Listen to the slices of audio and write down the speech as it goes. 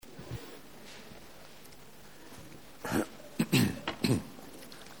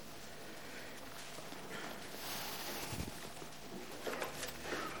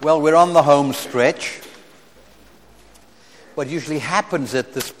Well, we're on the home stretch. What usually happens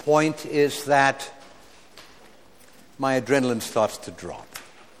at this point is that my adrenaline starts to drop.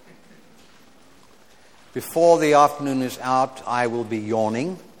 Before the afternoon is out, I will be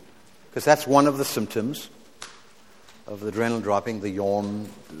yawning, because that's one of the symptoms of the adrenaline dropping, the yawn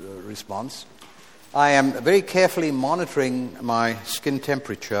response. I am very carefully monitoring my skin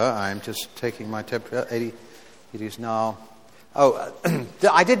temperature. I'm just taking my temperature, 80. It is now... Oh,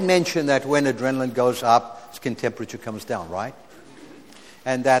 I did mention that when adrenaline goes up, skin temperature comes down, right?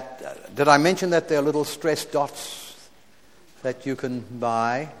 And that, did I mention that there are little stress dots that you can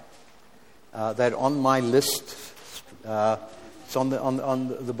buy? That on my list, it's on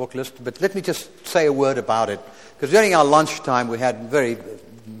the book list. But let me just say a word about it. Because during our lunchtime, we had very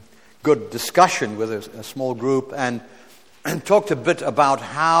good discussion with a small group and talked a bit about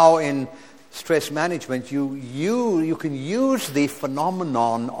how in stress management you can use the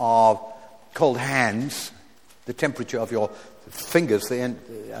phenomenon of cold hands, the temperature of your fingers,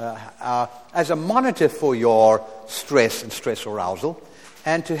 as a monitor for your stress and stress arousal,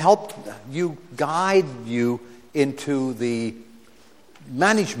 and to help you guide you into the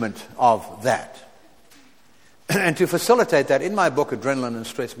management of that. And to facilitate that, in my book, Adrenaline and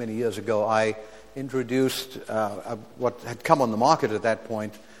Stress, many years ago, I introduced what had come on the market at that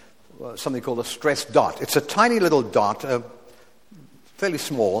point, something called a stress dot. It's a tiny little dot, fairly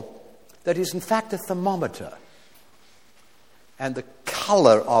small, that is in fact a thermometer. And the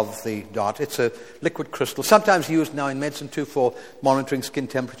color of the dot, it's a liquid crystal, sometimes used now in medicine too for monitoring skin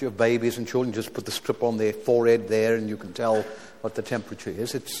temperature of babies and children. Just put the strip on their forehead there and you can tell what the temperature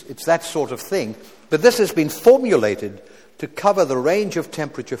is. It's that sort of thing. But this has been formulated to cover the range of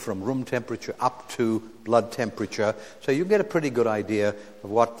temperature from room temperature up to blood temperature, so you get a pretty good idea of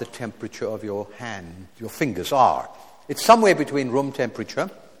what the temperature of your hand, your fingers are. It's somewhere between room temperature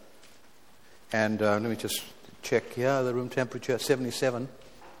and, let me just check here, the room temperature, 77.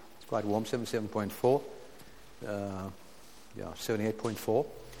 It's quite warm, 77.4. 78.4.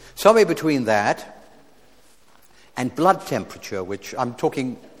 Somewhere between that and blood temperature, which I'm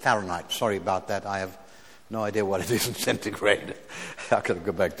talking Fahrenheit. Sorry about that. I have no idea what it is in centigrade. I could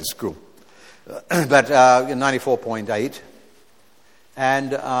go back to school. But 94.8.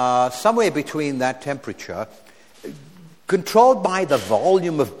 And somewhere between that temperature, controlled by the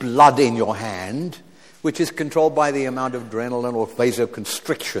volume of blood in your hand, which is controlled by the amount of adrenaline or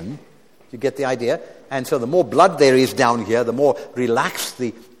vasoconstriction. You get the idea? And so the more blood there is down here, the more relaxed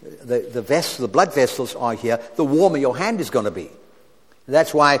the blood vessels are here, the warmer your hand is going to be.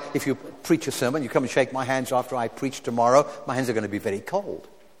 That's why if you preach a sermon, you come and shake my hands after I preach tomorrow, my hands are going to be very cold.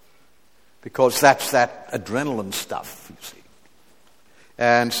 Because that's that adrenaline stuff, you see.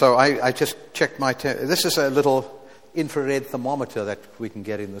 And so I just checked my... This is a little infrared thermometer that we can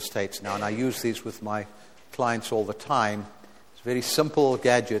get in the States now, and I use these with my clients all the time. It's a very simple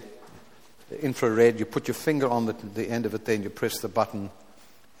gadget, infrared. You put your finger on the end of it, then you press the button,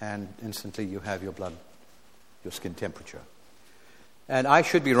 and instantly you have your blood, your skin temperature. And I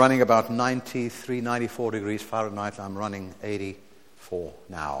should be running about 93, 94 degrees Fahrenheit. I'm running 84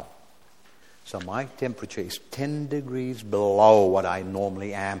 now. So my temperature is 10 degrees below what I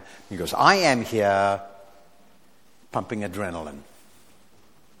normally am, because I am here pumping adrenaline.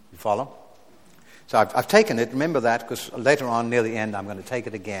 You follow? So I've taken it. Remember that, because later on, near the end, I'm going to take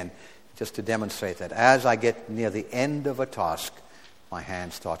it again, just to demonstrate that. As I get near the end of a task, my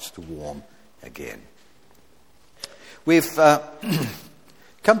hand starts to warm again. We've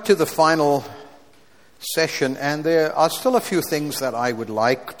come to the final session, and there are still a few things that I would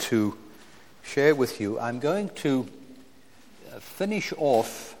like to share with you. I'm going to finish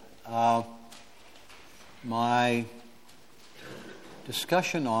off my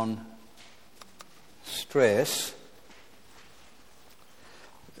discussion on stress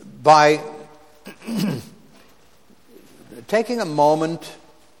by taking a moment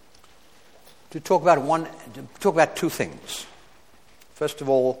to talk about two things. First of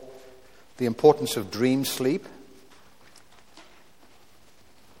all, the importance of dream sleep,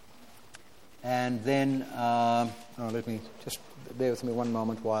 and then let me just bear with me one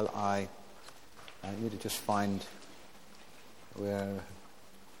moment while I need to just find where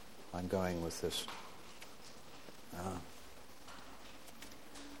I'm going with this.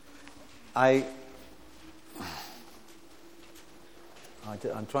 I'm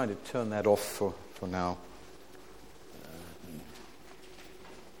trying to turn that off for now.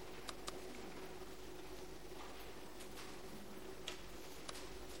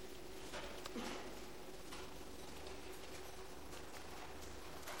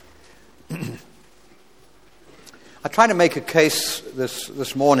 try to make a case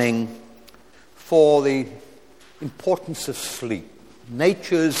this morning for the importance of sleep,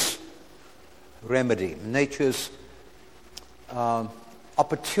 nature's remedy, nature's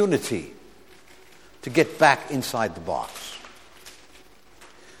opportunity to get back inside the box.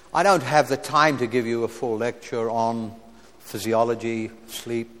 I don't have the time to give you a full lecture on physiology,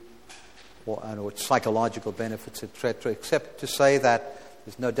 sleep, or its psychological benefits, etc., except to say that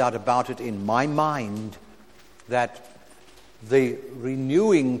there's no doubt about it in my mind that the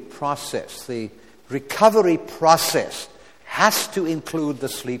renewing process, the recovery process, has to include the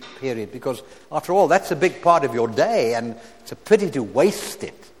sleep period, because after all, that's a big part of your day, and it's a pity to waste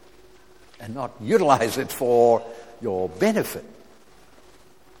it and not utilize it for your benefit.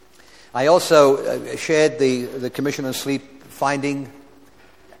 I also shared the Commission on Sleep finding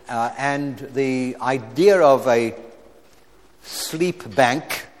and the idea of a sleep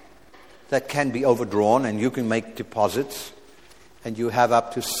bank that can be overdrawn, and you can make deposits, and you have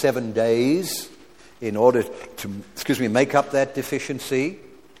up to 7 days in order to, make up that deficiency.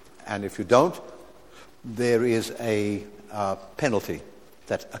 And if you don't, there is a penalty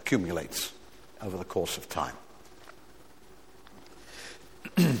that accumulates over the course of time.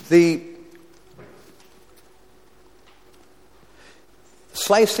 The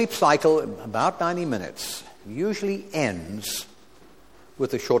sleep cycle, about 90 minutes, usually ends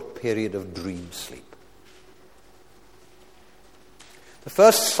with a short period of dream sleep. The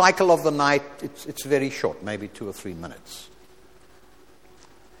first cycle of the night, it's very short, maybe 2 or 3 minutes.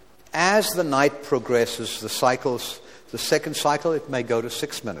 As the night progresses, the second cycle, it may go to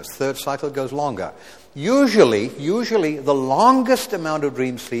 6 minutes. Third cycle goes longer. Usually, the longest amount of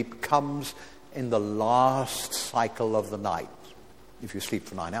dream sleep comes in the last cycle of the night, if you sleep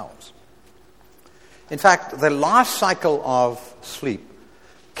for 9 hours. In fact, the last cycle of sleep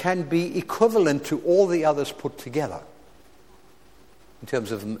can be equivalent to all the others put together in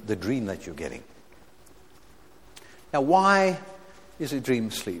terms of the dream that you're getting. Now, why is a dream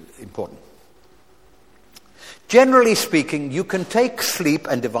sleep important? Generally speaking, you can take sleep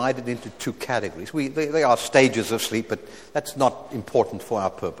and divide it into 2 categories. They are stages of sleep, but that's not important for our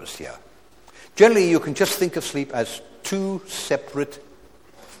purpose here. Generally, you can just think of sleep as two separate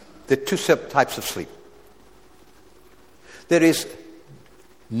types of sleep. There is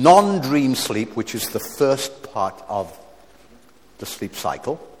non-dream sleep, which is the first part of the sleep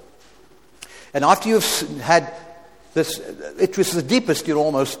cycle. And after you've had this, it was the deepest, you're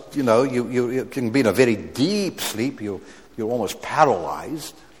almost, you can be in a very deep sleep, you're almost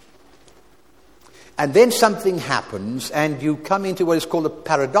paralyzed. And then something happens, and you come into what is called a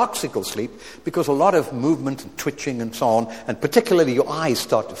paradoxical sleep, because a lot of movement and twitching and so on, and particularly your eyes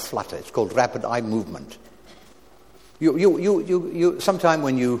start to flutter. It's called rapid eye movement. You sometime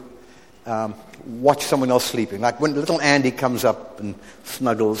when you watch someone else sleeping, like when little Andy comes up and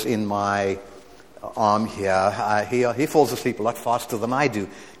snuggles in my arm here, he falls asleep a lot faster than I do,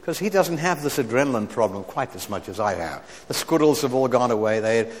 because he doesn't have this adrenaline problem quite as much as I have. The squirrels have all gone away.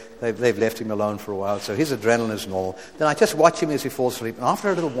 They've left him alone for a while, so his adrenaline is normal. Then I just watch him as he falls asleep, and after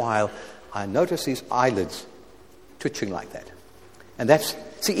a little while, I notice his eyelids twitching like that. And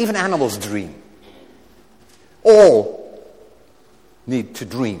even animals dream. All need to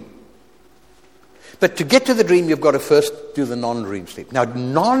dream. But to get to the dream, you've got to first do the non-dream sleep. Now,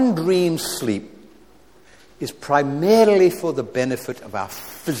 non-dream sleep is primarily for the benefit of our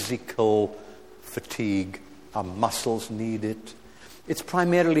physical fatigue. Our muscles need it. It's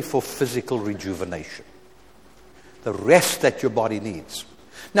primarily for physical rejuvenation, the rest that your body needs.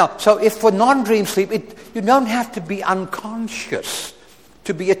 Now, so if for non-dream sleep, you don't have to be unconscious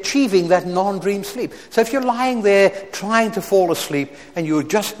to be achieving that non-dream sleep. So if you're lying there trying to fall asleep, and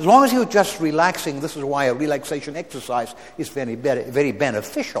as long as you're just relaxing, this is why a relaxation exercise is very, very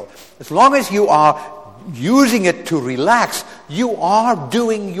beneficial. As long as you are using it to relax, you are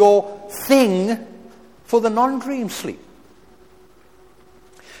doing your thing for the non-dream sleep.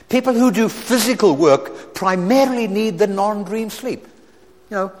 People who do physical work primarily need the non-dream sleep.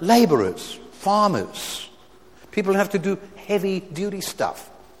 Laborers, farmers, people who have to do heavy-duty stuff.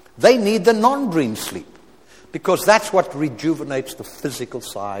 They need the non-dream sleep, because that's what rejuvenates the physical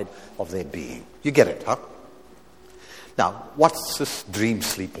side of their being. You get it, huh? Now, what's this dream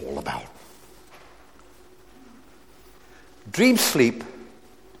sleep all about? Dream sleep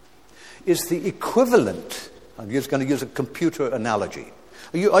is the equivalent, I'm just going to use a computer analogy.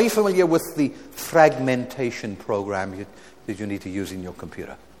 Are you familiar with the fragmentation program that you need to use in your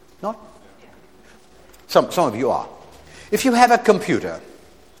computer? Not? Some of you are. If you have a computer,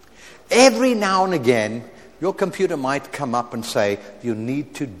 every now and again, your computer might come up and say, you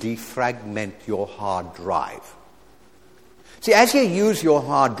need to defragment your hard drive. See, as you use your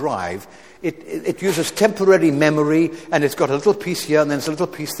hard drive, it uses temporary memory, and it's got a little piece here and then there's a little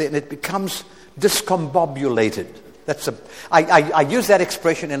piece there, and it becomes discombobulated. I use that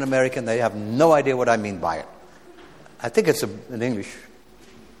expression in America, and they have no idea what I mean by it. I think it's an English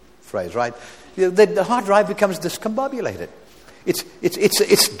phrase, right? The hard drive becomes discombobulated.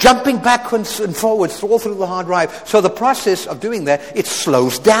 It's jumping backwards and forwards all through the hard drive. So the process of doing that, it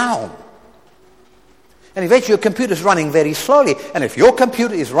slows down. And eventually your computer is running very slowly. And if your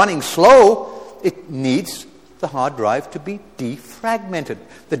computer is running slow, it needs the hard drive to be defragmented.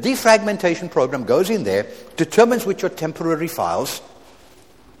 The defragmentation program goes in there, determines which are temporary files,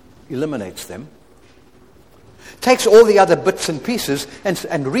 eliminates them, takes all the other bits and pieces and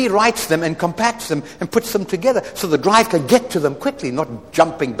rewrites them and compacts them and puts them together so the drive can get to them quickly, not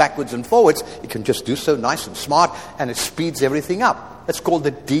jumping backwards and forwards. It can just do so nice and smart, and it speeds everything up. That's called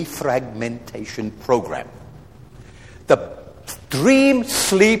the defragmentation program. The dream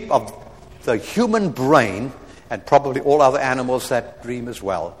sleep of the human brain, and probably all other animals that dream as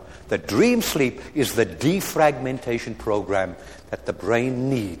well, the dream sleep is the defragmentation program that the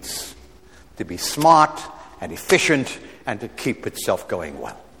brain needs to be smart and efficient and to keep itself going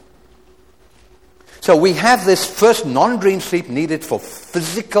well. So we have this first non-dream sleep needed for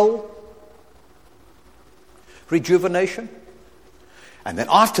physical rejuvenation. And then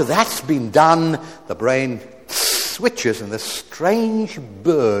after that's been done, the brain switches and this strange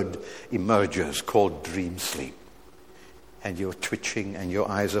bird emerges called dream sleep. And you're twitching and your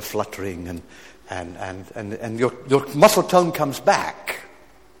eyes are fluttering and your muscle tone comes back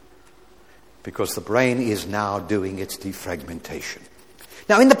because the brain is now doing its defragmentation.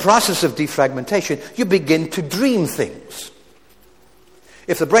 Now in the process of defragmentation, you begin to dream things.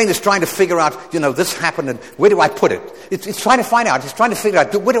 If the brain is trying to figure out, this happened and where do I put it? It's trying to find out. It's trying to figure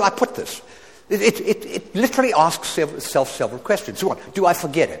out, where do I put this? It literally asks itself several questions. So what? Do I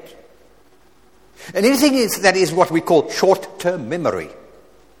forget it? And anything that is what we call short-term memory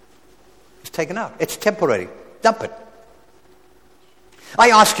is taken out. It's temporary. Dump it. I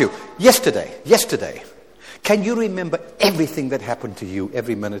ask you, yesterday, can you remember everything that happened to you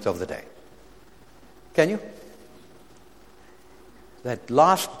every minute of the day? Can you? That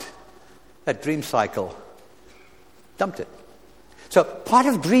dream cycle, dumped it. So part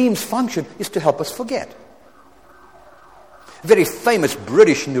of dreams' function is to help us forget. A very famous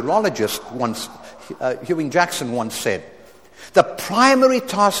British neurologist Ewing Jackson once said, the primary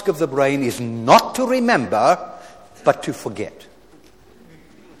task of the brain is not to remember, but to forget.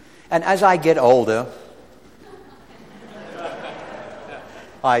 And as I get older,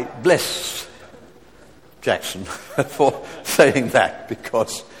 I bless Jackson for saying that,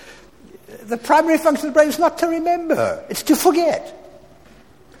 because the primary function of the brain is not to remember, it's to forget.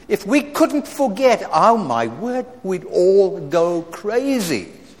 If we couldn't forget, oh my word, we'd all go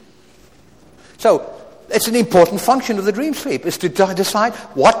crazy. So it's an important function of the dream sleep, is to decide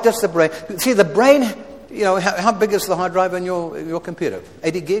what does the brain... See, the brain, how big is the hard drive on your computer?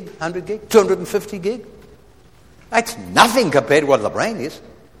 80 gig, 100 gig, 250 gig? That's nothing compared to what the brain is.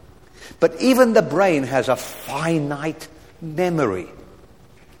 But even the brain has a finite memory.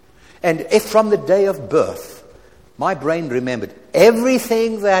 And if from the day of birth, my brain remembered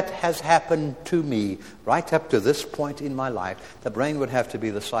everything that has happened to me right up to this point in my life, the brain would have to be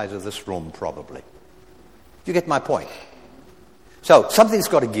the size of this room, probably. You get my point? So, something's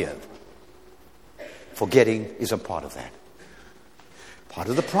got to give. Forgetting is a part of that. Part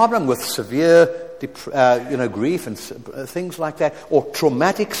of the problem with severe grief and things like that, or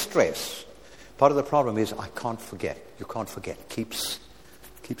traumatic stress, part of the problem is I can't forget. You can't forget. It keeps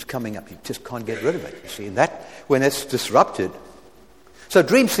coming up. You just can't get rid of it. You see, and that, when it's disrupted. So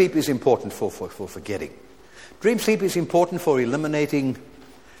dream sleep is important for forgetting. Dream sleep is important for eliminating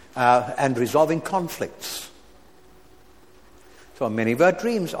and resolving conflicts. So many of our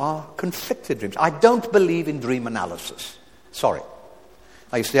dreams are conflicted dreams. I don't believe in dream analysis. Sorry.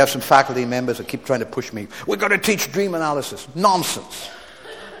 I used to have some faculty members that keep trying to push me. We've got to teach dream analysis. Nonsense.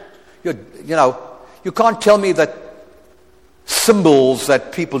 You can't tell me that symbols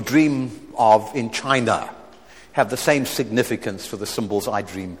that people dream of in China have the same significance for the symbols I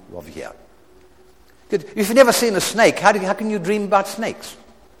dream of here. If you've never seen a snake, how can you dream about snakes?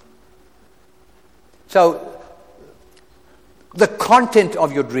 So, the content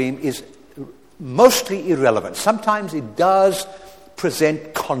of your dream is mostly irrelevant. Sometimes it does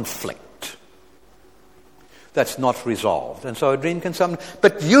present conflict that's not resolved. And so a dream can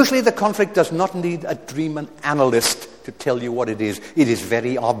but usually the conflict does not need a dream analyst to tell you what it is. It is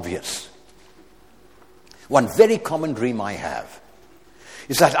very obvious. One very common dream I have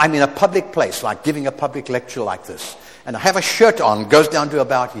is that I'm in a public place, like giving a public lecture like this, And I have a shirt on, goes down to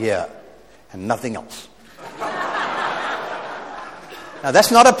about here, and nothing else. Now,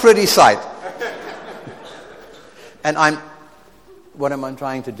 that's not a pretty sight. And what am I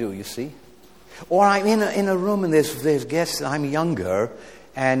trying to do, you see? Or I'm in a room and there's guests and I'm younger,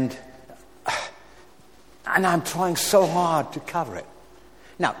 and I'm trying so hard to cover it.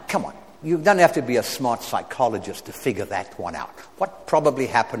 Now, come on. You don't have to be a smart psychologist to figure that one out. What probably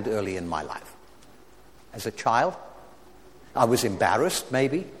happened early in my life? As a child, I was embarrassed,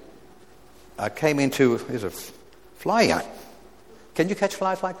 maybe. I came into... There's a fly here. Can you catch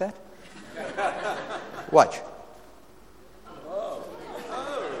flies like that? Watch.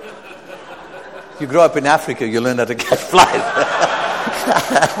 You grow up in Africa, you learn how to catch flies.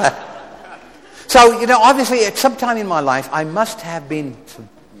 So, obviously at some time in my life, I must have been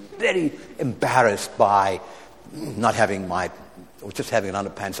very embarrassed by not having or just having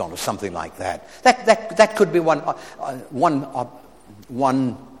underpants on or something like that. That could be one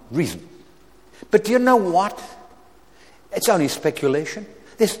reason. But do you know what? It's only speculation.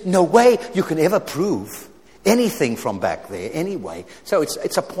 There's no way you can ever prove anything from back there anyway. So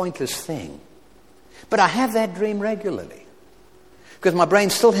it's a pointless thing. But I have that dream regularly because my brain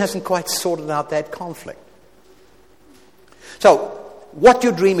still hasn't quite sorted out that conflict. So what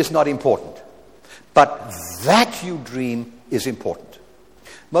you dream is not important, but that you dream is important.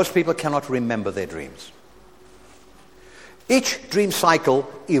 Most people cannot remember their dreams. Each dream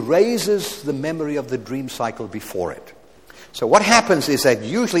cycle erases the memory of the dream cycle before it. So what happens is that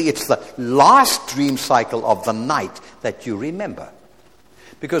usually it's the last dream cycle of the night that you remember.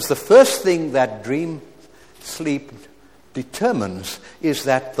 Because the first thing that dream sleep determines is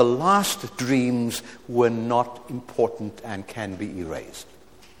that the last dreams were not important and can be erased.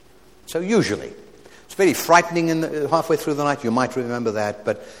 So usually, it's very frightening halfway through the night, you might remember that,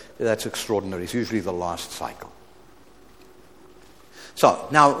 but that's extraordinary. It's usually the last cycle. So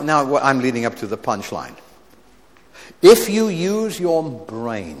now I'm leading up to the punchline. If you use your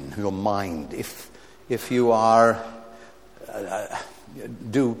brain, your mind, if you are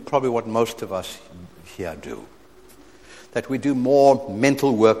do probably what most of us here do, that we do more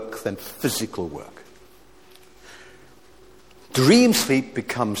mental work than physical work, dream sleep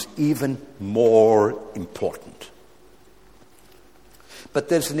becomes even more important. But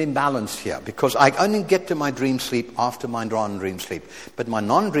there's an imbalance here, because I only get to my dream sleep after my non-dream sleep. But my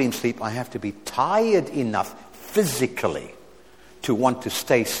non-dream sleep, I have to be tired enough physically to want to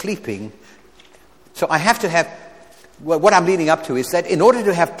stay sleeping. So I have to have... Well, what I'm leading up to is that in order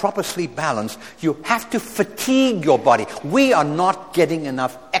to have proper sleep balance, you have to fatigue your body. We are not getting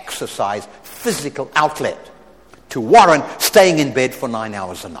enough exercise, physical outlet, to warrant staying in bed for 9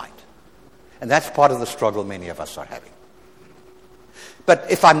 hours a night. And that's part of the struggle many of us are having. But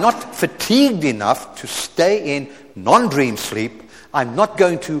if I'm not fatigued enough to stay in non-dream sleep, I'm not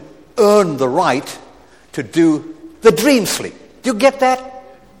going to earn the right to do the dream sleep. Do you get that?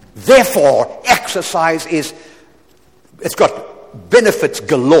 Therefore, exercise it's got benefits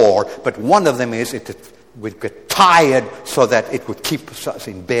galore, but one of them is we get tired so that it would keep us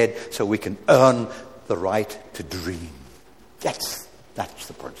in bed so we can earn the right to dream. That's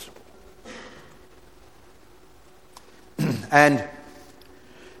the principle. And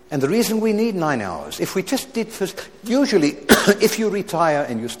the reason we need 9 hours, if we just did usually, if you retire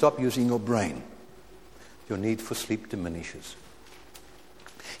and you stop using your brain, your need for sleep diminishes.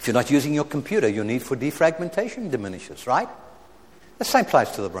 If you're not using your computer, your need for defragmentation diminishes, right? The same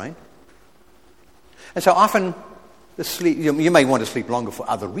applies to the brain. And so often, the sleep, you may want to sleep longer for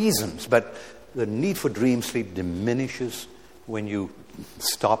other reasons, but the need for dream sleep diminishes when you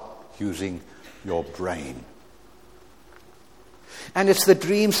stop using your brain. And it's the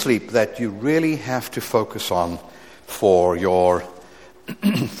dream sleep that you really have to focus on for your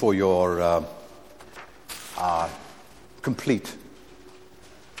complete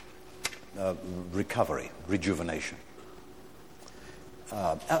recovery, rejuvenation.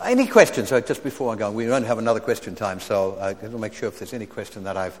 Any questions? Just before I go, we don't have another question time, so I will make sure if there's any question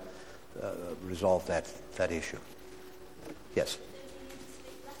that I've resolved that issue. Yes.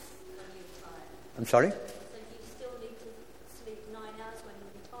 I'm sorry?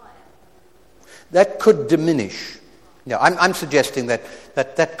 That could diminish. Yeah, I'm suggesting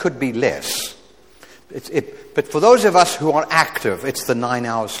that could be less. But for those of us who are active, it's the 9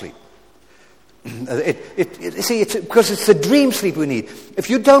 hours sleep. It's because it's the dream sleep we need. If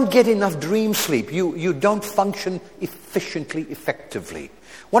you don't get enough dream sleep, you don't function efficiently, effectively.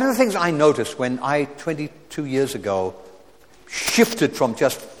 One of the things I noticed when I, 22 years ago, shifted from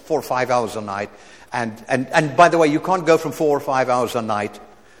just 4 or 5 hours a night, and by the way, you can't go from 4 or 5 hours a night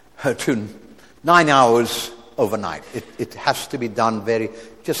to 9 hours overnight. It has to be done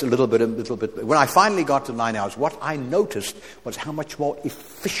just a little bit. When I finally got to 9 hours, what I noticed was how much more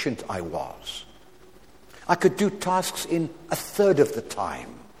efficient I was. I could do tasks in a third of the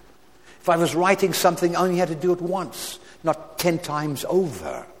time. If I was writing something, I only had to do it once, not 10 times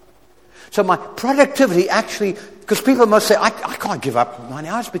over. So my productivity actually, because people must say, I can't give up 9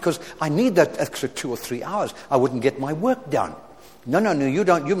 hours because I need that extra 2 or 3 hours. I wouldn't get my work done. No, you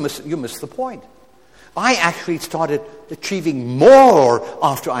don't. You miss the point. I actually started achieving more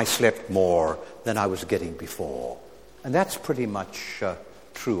after I slept more than I was getting before. And that's pretty much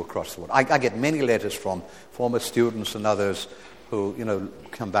true across the world. I get many letters from former students and others who,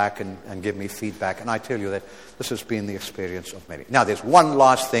 come back and give me feedback. And I tell you that this has been the experience of many. Now, there's one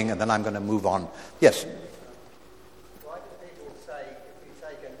last thing, and then I'm going to move on. Yes? Why do people say, if you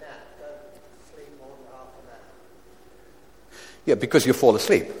take a nap, don't sleep more than half an hour? Yeah, because you fall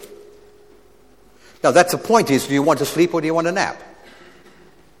asleep. Now, that's the point is, do you want to sleep or do you want to nap?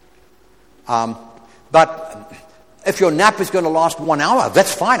 But if your nap is going to last 1 hour,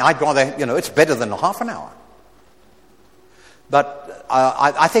 that's fine. I'd rather, it's better than a half an hour. But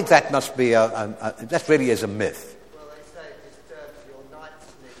I think that must be that really is a myth. Well, they say it disturbs your night's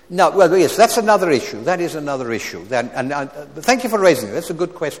sleep. No, well, yes, that's another issue. That is another issue. And thank you for raising it. That's a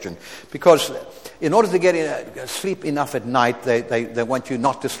good question. Because in order to get sleep enough at night, they want you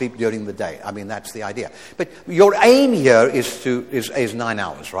not to sleep during the day. I mean, that's the idea. But your aim here is 9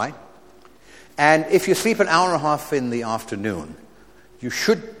 hours, right? And if you sleep an hour and a half in the afternoon, you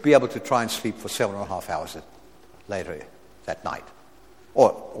should be able to try and sleep for 7.5 hours later that night,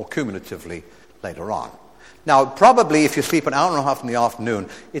 or cumulatively later on. Now, probably if you sleep an hour and a half in the afternoon,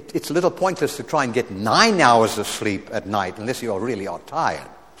 it's a little pointless to try and get 9 hours of sleep at night unless you really are tired.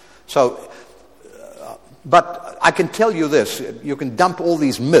 So, but I can tell you this, you can dump all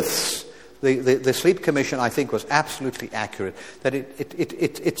these myths. The Sleep Commission, I think, was absolutely accurate, that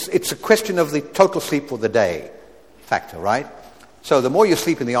it's a question of the total sleep for the day factor, right? So the more you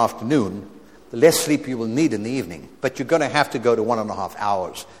sleep in the afternoon, the less sleep you will need in the evening. But you're going to have to go to 1.5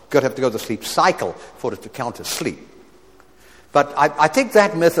 hours. You're going to have to go to the sleep cycle for it to count as sleep. But I think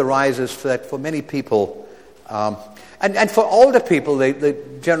that myth arises that for many people, and for older people, they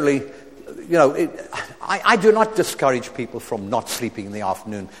generally, I do not discourage people from not sleeping in the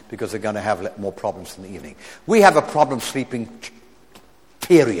afternoon because they're going to have more problems in the evening. We have a problem sleeping,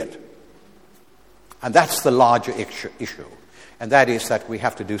 period. And that's the larger issue. And that is that we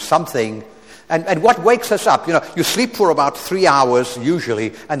have to do something. And what wakes us up? You sleep for about 3 hours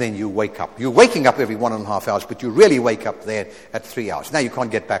usually, and then you wake up. You're waking up every 1.5 hours, but you really wake up there at 3 hours. Now you can't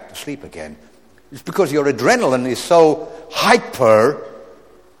get back to sleep again. It's because your adrenaline is so hyper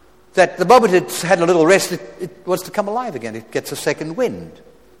that the moment it's had a little rest, it wants to come alive again. It gets a second wind.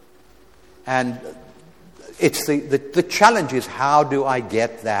 And it's the challenge is, how do I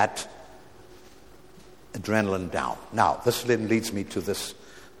get that adrenaline down? Now, this then leads me to this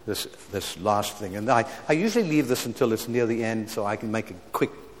last thing. And I usually leave this until it's near the end so I can make a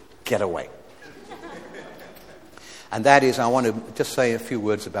quick getaway. And that is, I want to just say a few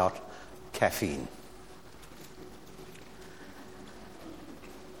words about caffeine.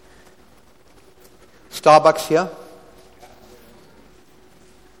 Starbucks here.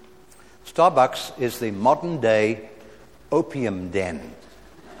 Starbucks is the modern day opium den.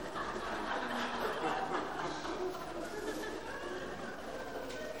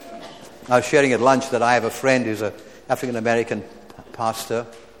 I was sharing at lunch that I have a friend who's an African-American pastor,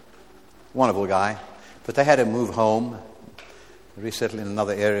 wonderful guy, but they had to move home, resettle in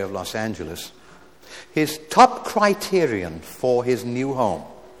another area of Los Angeles. His top criterion for his new home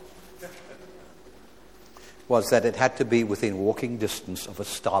was that it had to be within walking distance of a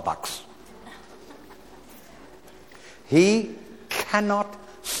Starbucks. He cannot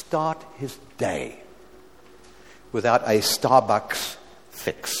start his day without a Starbucks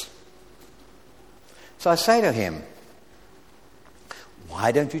fix. So I say to him,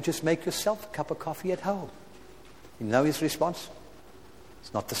 why don't you just make yourself a cup of coffee at home? You know his response?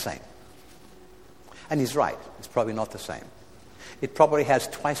 It's not the same. And he's right. It's probably not the same. It probably has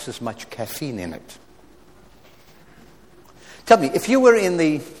twice as much caffeine in it. Tell me, if you were in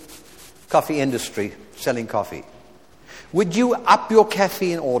the coffee industry selling coffee, would you up your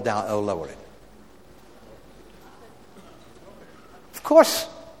caffeine or lower it? Of course.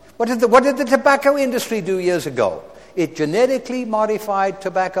 What did the tobacco industry do years ago? It genetically modified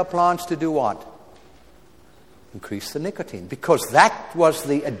tobacco plants to do what? Increase the nicotine, because that was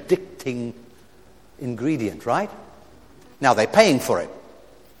the addicting ingredient, right? Now they're paying for it.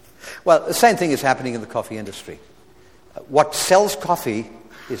 Well, the same thing is happening in the coffee industry. What sells coffee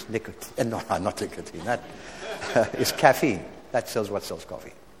is nicotine. No, not nicotine. That is caffeine. That sells what sells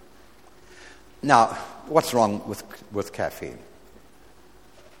coffee. Now, what's wrong with caffeine?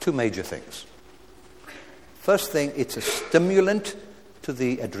 Two major things. First thing, it's a stimulant to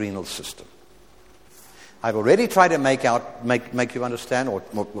the adrenal system. I've already tried to make you understand or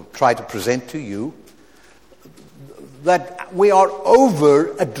try to present to you that we are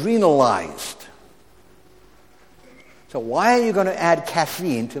over-adrenalized. So why are you going to add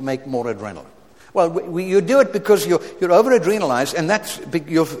caffeine to make more adrenaline? Well, you do it because you're over-adrenalized, and that's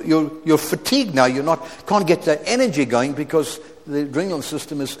you're fatigued now. Can't get the energy going because the adrenal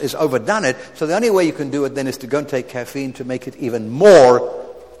system is overdone it. So the only way you can do it then is to go and take caffeine to make it even more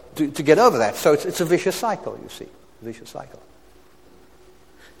to get over that. So it's a vicious cycle, you see, a vicious cycle.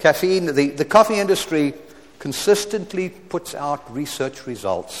 Caffeine, the coffee industry consistently puts out research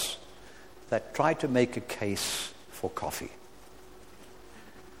results that try to make a case for coffee.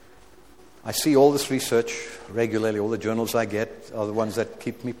 I see all this research regularly. All the journals I get are the ones that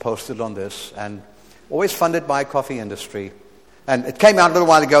keep me posted on this, and always funded by coffee industry. And it came out a little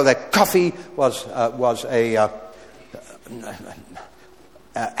while ago that coffee was a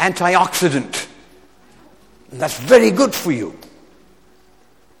antioxidant. And that's very good for you.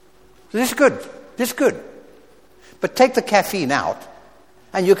 This is good. This is good. But take the caffeine out,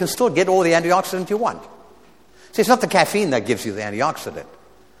 and you can still get all the antioxidant you want. See, it's not the caffeine that gives you the antioxidant.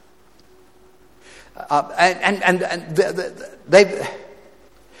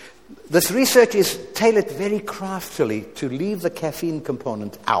 This research is tailored very craftily to leave the caffeine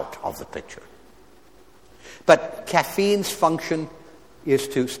component out of the picture. But caffeine's function is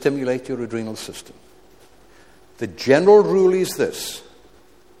to stimulate your adrenal system. The general rule is this: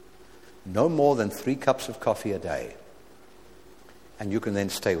 no more than 3 cups of coffee a day, and you can then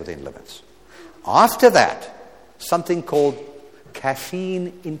stay within limits. After that, something called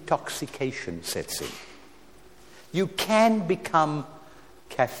caffeine intoxication sets in. You can become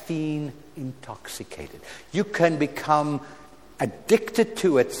caffeine intoxicated. You can become addicted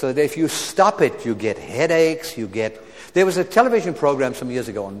to it so that if you stop it, you get headaches, There was a television program some years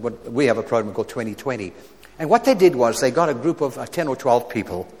ago, and we have a program called 2020, and what they did was they got a group of 10 or 12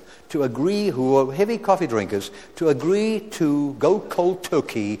 people to agree, who were heavy coffee drinkers, to agree to go cold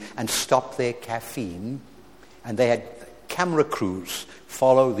turkey and stop their caffeine, and they had camera crews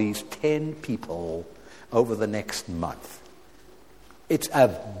follow these 10 people over the next month. It's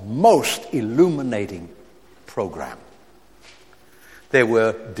a most illuminating program. There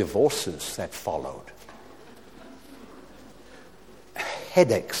were divorces that followed,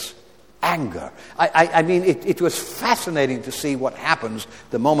 headaches, anger. I mean, it was fascinating to see what happens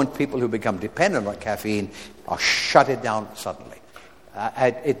the moment people who become dependent on caffeine are shut it down suddenly.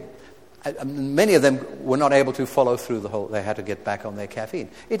 Many of them were not able to follow through the whole. They had to get back on their caffeine.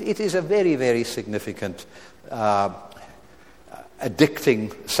 It is a very, very significant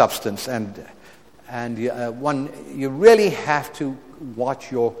addicting substance, and you really have to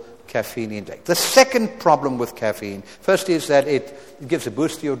watch your caffeine intake. The second problem with caffeine, first is that it gives a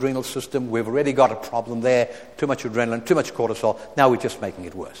boost to your adrenal system. We've already got a problem there. Too much adrenaline, too much cortisol. Now we're just making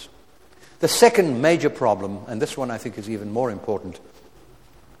it worse. The second major problem, and this one I think is even more important,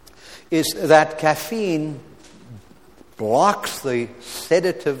 is that caffeine blocks the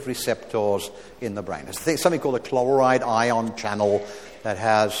sedative receptors in the brain. There's something called a chloride ion channel that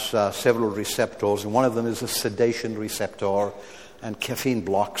has several receptors, and one of them is a sedation receptor, and caffeine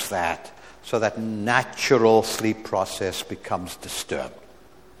blocks that, so that natural sleep process becomes disturbed.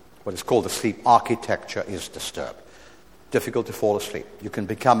 What is called the sleep architecture is disturbed. Difficult to fall asleep. You can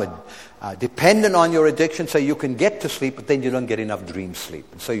become dependent on your addiction, so you can get to sleep, but then you don't get enough dream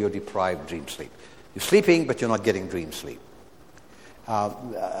sleep, and so you're deprived of dream sleep. You're sleeping, but you're not getting dream sleep.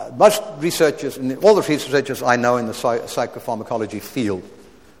 Most researchers, and all the researchers I know in the psychopharmacology field,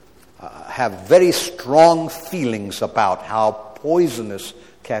 have very strong feelings about how poisonous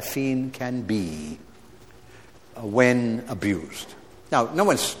caffeine can be when abused. Now, no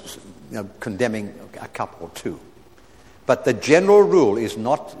one's condemning a cup or two, but the general rule is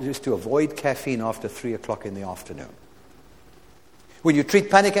to avoid caffeine after 3 o'clock in the afternoon. When you treat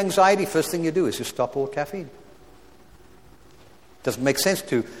panic anxiety, first thing you do is you stop all caffeine. Doesn't make sense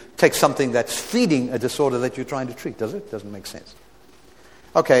to take something that's feeding a disorder that you're trying to treat, does it? Doesn't make sense.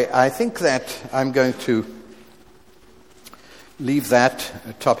 Okay, I think that I'm going to leave that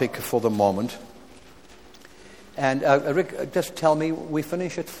topic for the moment. And Rick, just tell me, we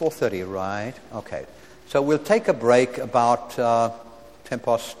finish at 4:30, right? Okay. So we'll take a break about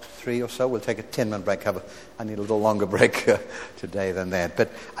 3:10 or so. We'll take a 10-minute break. I need a little longer break today than that. But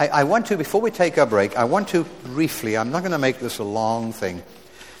I want to, before we take our break, I want to briefly, I'm not going to make this a long thing,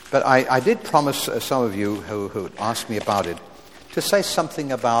 But I did promise some of you who asked me about it to say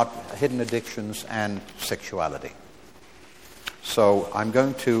something about hidden addictions and sexuality. So I'm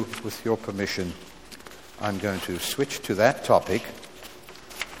going to, with your permission, I'm going to switch to that topic.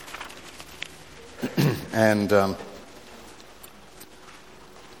 And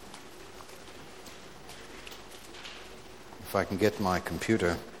if I can get my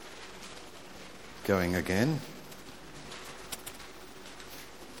computer going again.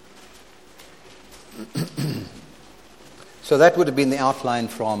 So that would have been the outline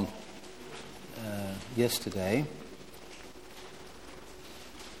from yesterday.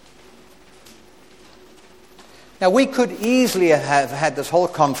 Now, we could easily have had this whole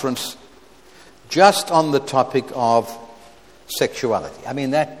conference just on the topic of sexuality. I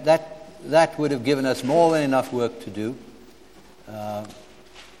mean, that would have given us more than enough work to do.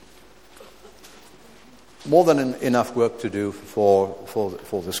 More than enough work to do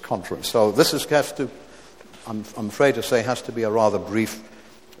for this conference. So this has to, I'm afraid to say, has to be a rather brief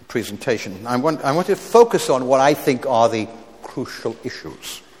presentation. I want to focus on what I think are the crucial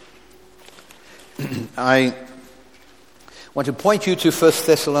issues. I want to point you to 1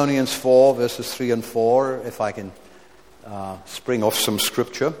 Thessalonians 4, verses 3 and 4, if I can spring off some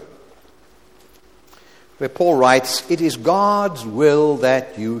scripture, where Paul writes, "It is God's will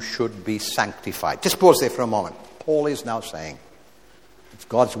that you should be sanctified." Just pause there for a moment. Paul is now saying, it's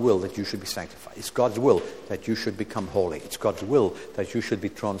God's will that you should be sanctified. It's God's will that you should become holy. It's God's will that you should be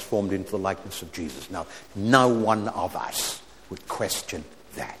transformed into the likeness of Jesus. Now, no one of us would question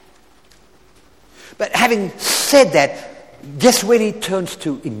that. But having said that, guess where he turns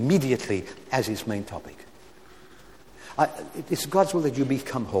to immediately as his main topic? It's God's will that you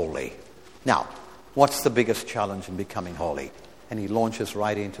become holy. Now, what's the biggest challenge in becoming holy? And he launches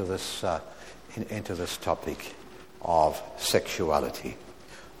right into this topic of sexuality.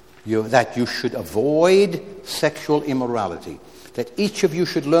 That you should avoid sexual immorality. That each of you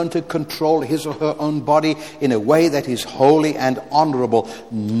should learn to control his or her own body in a way that is holy and honorable,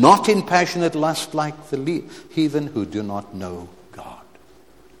 not in passionate lust like the heathen who do not know God.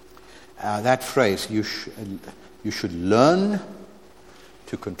 That phrase, you should learn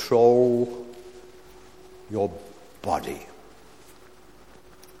to control your body.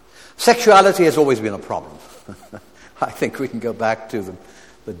 Sexuality has always been a problem. I think we can go back to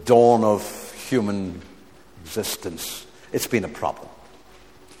the dawn of human existence. It's been a problem.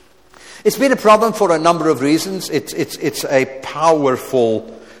 It's been a problem for a number of reasons. It's a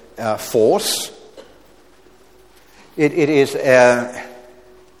powerful force. It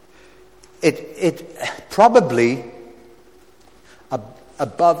probably,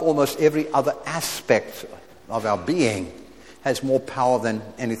 above almost every other aspect of our being, has more power than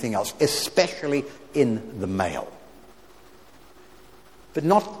anything else, especially in the male. But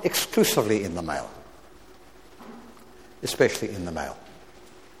not exclusively in the male. Especially in the male.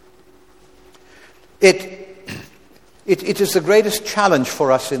 It is the greatest challenge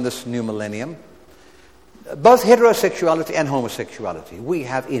for us in this new millennium. Both heterosexuality and homosexuality. We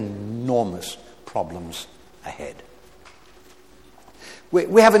have enormous problems ahead.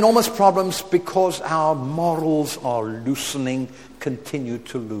 We have enormous problems because our morals are loosening, continue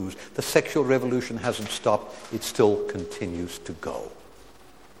to lose. The sexual revolution hasn't stopped. It still continues to go.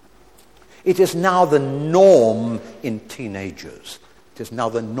 It is now the norm in teenagers. It is now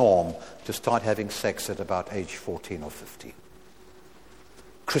the norm to start having sex at about age 14 or 15.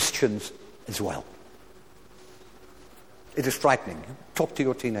 Christians as well. It is frightening. Talk to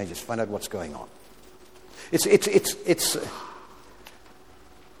your teenagers, find out what's going on. It is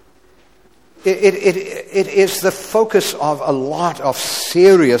the focus of a lot of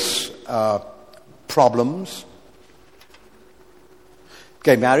serious problems.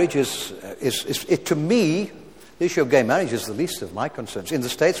 Gay marriage is to me, the issue of gay marriage is the least of my concerns. In the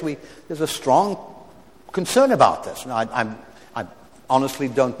States, there's a strong concern about this. Now, I honestly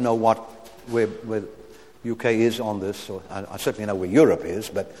don't know where UK is on this. Or I certainly know where Europe is,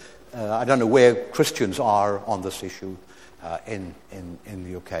 but I don't know where Christians are on this issue in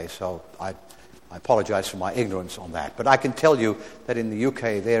the UK. So I apologize for my ignorance on that. But I can tell you that in the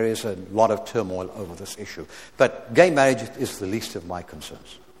UK there is a lot of turmoil over this issue. But gay marriage is the least of my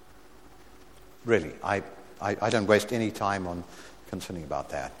concerns. Really. I don't waste any time on concerning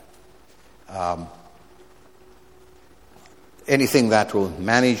about that. Anything that will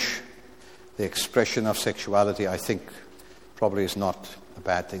manage the expression of sexuality, I think, probably is not a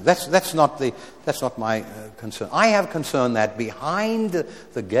bad thing. That's not my concern. I have concern that behind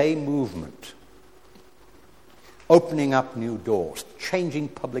the gay movement, opening up new doors, changing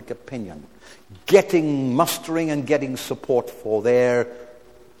public opinion, mustering and getting support for their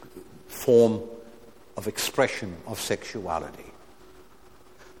form of expression of sexuality.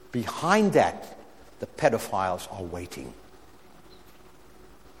 Behind that, the pedophiles are waiting.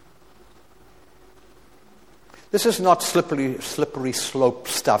 This is not slippery slope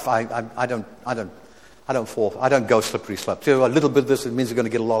stuff. I don't go slippery slope. So a little bit of this, it means you're going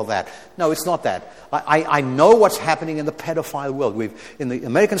to get a lot of that. No, it's not that. I know what's happening in the pedophile world. In the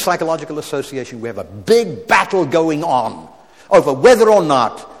American Psychological Association, we have a big battle going on over whether or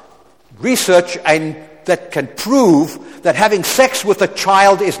not research that can prove that having sex with a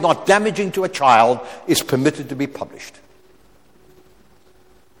child is not damaging to a child is permitted to be published.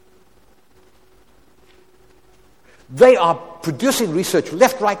 They are producing research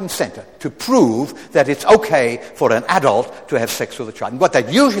left, right, and center to prove that it's okay for an adult to have sex with a child. And what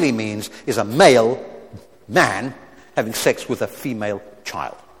that usually means is a male man having sex with a female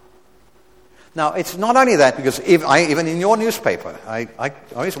child. Now, it's not only that, because even in your newspaper, I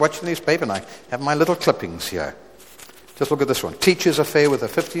always watch the newspaper and I have my little clippings here. Just look at this one. Teacher's affair with a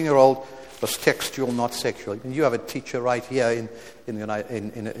 15-year-old was textual, not sexual. And you have a teacher right here in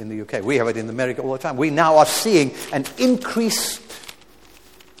the UK. We have it in America all the time. We now are seeing an increased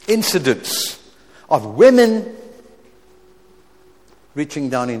incidence of women reaching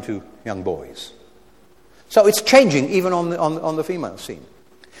down into young boys. So it's changing even on the female scene.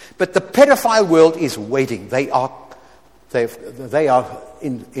 But the pedophile world is waiting. They are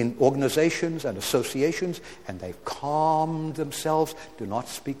in organizations and associations, and they've calmed themselves. Do not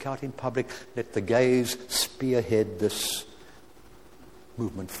speak out in public. Let the gays spearhead this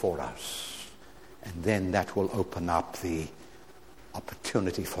movement for us. And then that will open up the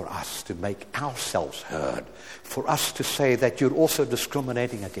opportunity for us to make ourselves heard, for us to say that you're also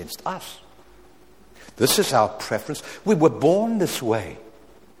discriminating against us. This is our preference. We were born this way.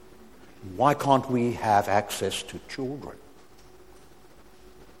 Why can't we have access to children?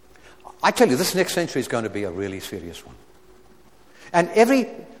 I tell you, this next century is going to be a really serious one. And every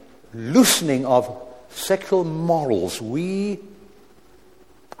loosening of sexual morals we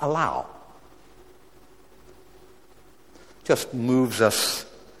allow just moves us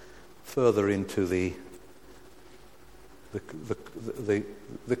further into the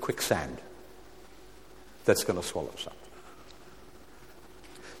quicksand that's going to swallow us up.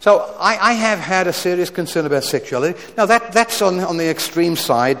 So I have had a serious concern about sexuality. Now that's on the extreme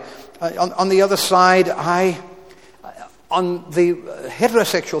side. On the other side, on the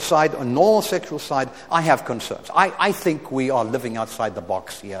heterosexual side, on normal sexual side, I have concerns. I think we are living outside the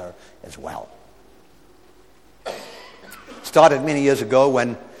box here as well. Started many years ago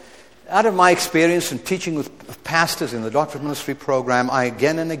when, out of my experience in teaching with pastors in the doctorate ministry program,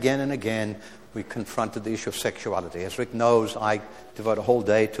 again and again, we confronted the issue of sexuality. As Rick knows, I devote a whole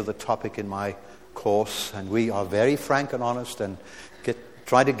day to the topic in my course, and we are very frank and honest and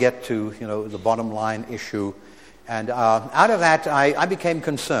try to get to the bottom line issue. And out of that, I became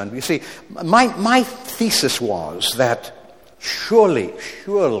concerned. You see, my thesis was that surely,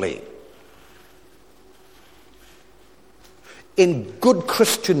 in good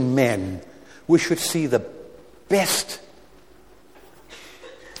Christian men, we should see the best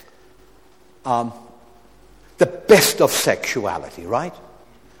of sexuality, right?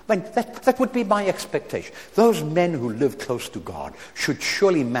 I mean, that would be my expectation. Those men who live close to God should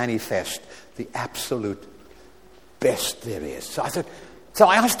surely manifest the absolute best there is. So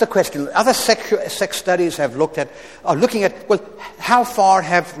I asked the question. Other sex studies are looking at, well, how far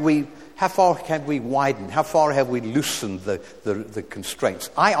have we widened? How far have we loosened the constraints?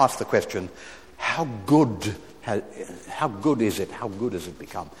 I asked the question, how good is it? How good has it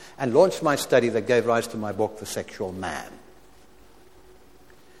become? And launched my study that gave rise to my book, The Sexual Man.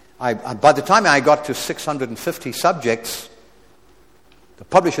 By the time I got to 650 subjects, the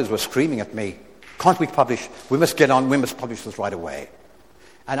publishers were screaming at me, can't we publish? We must get on, we must publish this right away.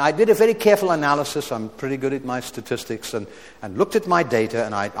 And I did a very careful analysis. I'm pretty good at my statistics, and looked at my data,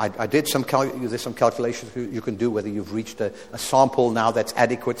 and I did there's some calculations you can do whether you've reached a sample now that's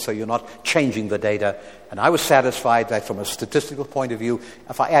adequate so you're not changing the data. And I was satisfied that from a statistical point of view,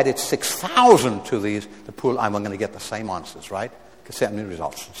 if I added 6,000 to the pool, I'm going to get the same answers, right? Same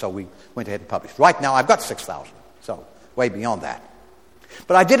results. So we went ahead and published. Right now I've got 6,000, so way beyond that.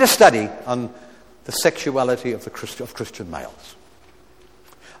 But I did a study on the sexuality of Christian males,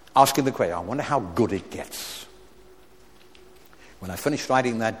 asking the question, I wonder how good it gets. When I finished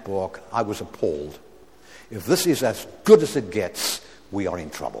writing that book, I was appalled. If this is as good as it gets, we are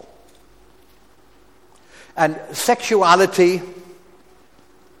in trouble. And sexuality,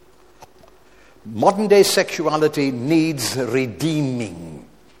 modern day sexuality, needs redeeming.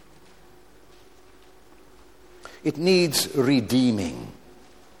 It needs redeeming.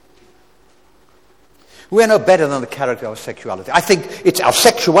 We are no better than the character of sexuality. I think it's our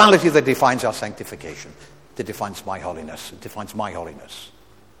sexuality that defines our sanctification, that defines my holiness. It defines my holiness.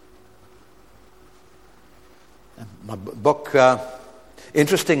 My book,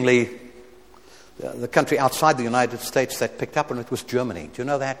 interestingly, the country outside the United States that picked up on it was Germany. Do you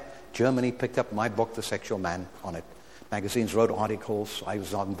know that? Germany picked up my book, The Sexual Man, on it. Magazines wrote articles. I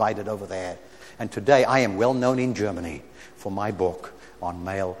was invited over there. And today I am well known in Germany for my book on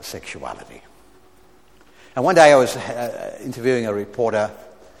male sexuality. And one day I was interviewing a reporter,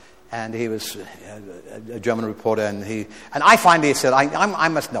 and he was a German reporter, and I finally said, I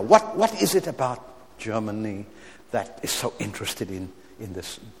must know, what is it about Germany that is so interested in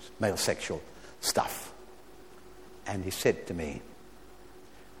this male sexual stuff? And he said to me,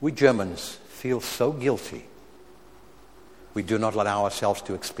 we Germans feel so guilty, we do not allow ourselves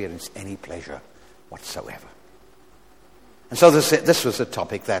to experience any pleasure whatsoever. And so this was a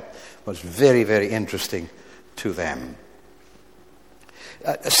topic that was very, very interesting to them.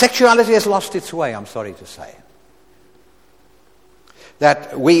 Sexuality has lost its way, I'm sorry to say.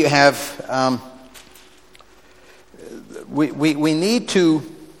 That we have, we need to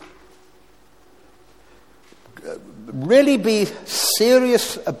really be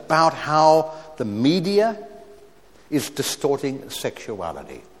serious about how the media is distorting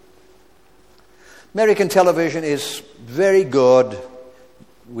sexuality. American television is very good.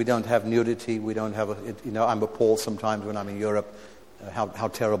 We don't have nudity. We don't have, I'm appalled sometimes when I'm in Europe how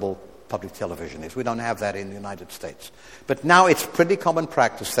terrible public television is. We don't have that in the United States. But now it's pretty common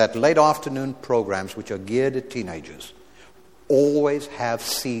practice that late afternoon programs, which are geared at teenagers, always have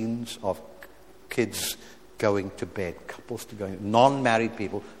scenes of kids going to bed, non-married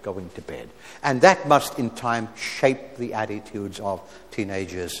people going to bed. And that must in time shape the attitudes of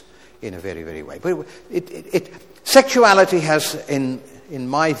teenagers in a very, very way. But sexuality has, in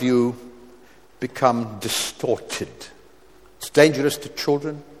my view, become distorted. It's dangerous to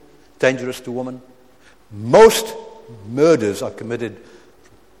children, dangerous to women. Most murders are committed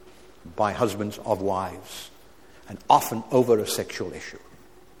by husbands of wives, and often over a sexual issue.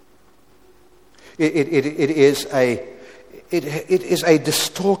 It is a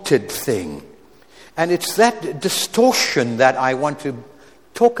distorted thing. And it's that distortion that I want to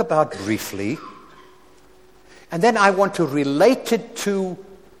talk about briefly. And then I want to relate it to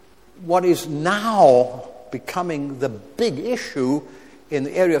what is now becoming the big issue in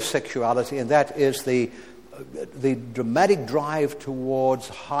the area of sexuality, and that is the dramatic drive towards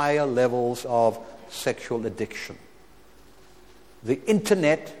higher levels of sexual addiction. The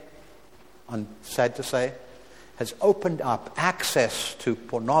internet, I'm sad to say, has opened up access to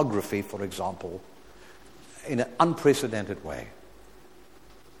pornography, for example, in an unprecedented way.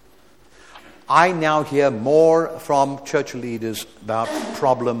 I now hear more from church leaders about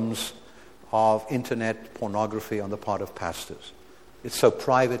problems of internet pornography on the part of pastors. It's so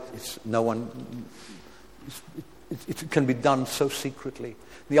private, it can be done so secretly. In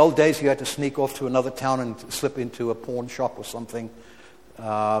the old days, you had to sneak off to another town and slip into a porn shop or something. We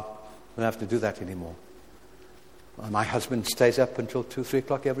don't have to do that anymore. My husband stays up until 2, 3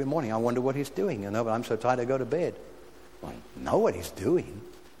 o'clock every morning. I wonder what he's doing, but I'm so tired I go to bed. I know what he's doing.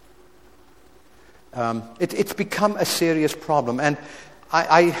 It's become a serious problem, and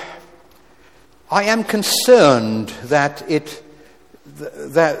I am concerned that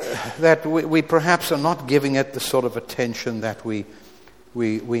we perhaps are not giving it the sort of attention that we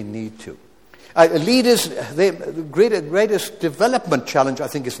need to. Leaders, the greatest development challenge, I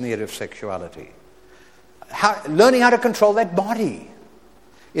think, is in the area of sexuality. Learning how to control that body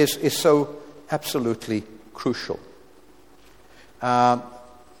is so absolutely crucial.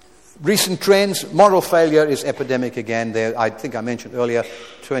 Recent trends, moral failure is epidemic again. I think I mentioned earlier,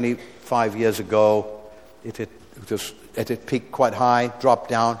 25 years ago, it was at its peak quite high, dropped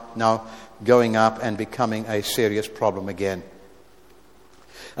down, now going up and becoming a serious problem again.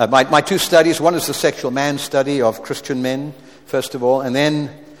 My 2 studies, one is the Sexual Man study of Christian men, first of all, and then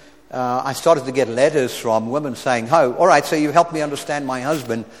I started to get letters from women saying, "Oh, all right, so you helped me understand my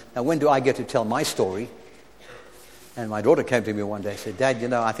husband. Now when do I get to tell my story?" And my daughter came to me one day and said, "Dad,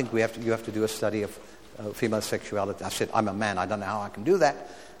 I think you have to do a study of female sexuality." I said, "I'm a man. I don't know how I can do that."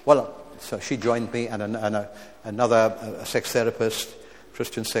 Well, so she joined me and another sex therapist,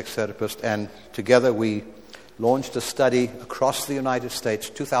 Christian sex therapist, and together we launched a study across the United States.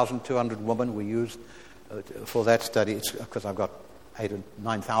 2,200 women we used for that study. It's because I've got 8,000 or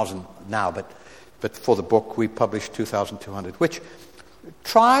 9,000 now, but for the book we published 2,200, which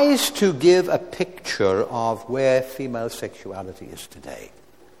tries to give a picture of where female sexuality is today.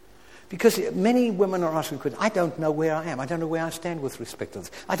 Because many women are asking questions. I don't know where I am. I don't know where I stand with respect to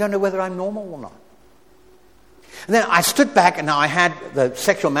this. I don't know whether I'm normal or not. And then I stood back, and now I had the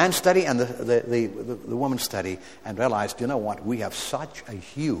sexual man study and the woman study, and realized, you know what, we have such a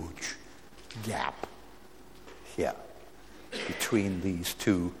huge gap here between these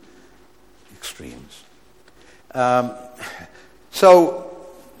two extremes. So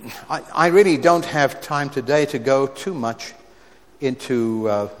I really don't have time today to go too much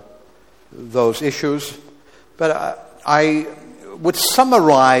into those issues, but I would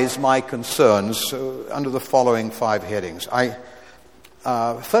summarize my concerns under the following 5 headings.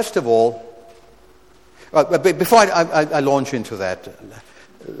 First of all, before I launch into that,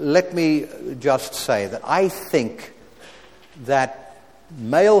 let me just say that I think that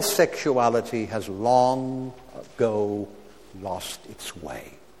male sexuality has long ago lost its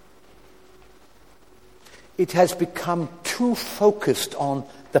way. It has become too focused on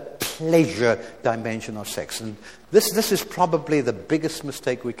the pleasure dimension of sex. And this is probably the biggest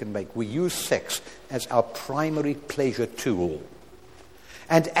mistake we can make. We use sex as our primary pleasure tool.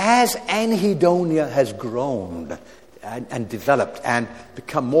 And as anhedonia has grown and developed and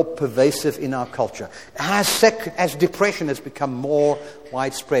become more pervasive in our culture, as depression has become more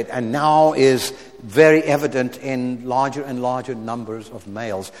widespread and now is very evident in larger and larger numbers of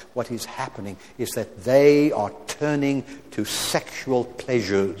males, what is happening is that they are turning to sexual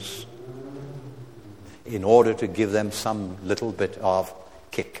pleasures in order to give them some little bit of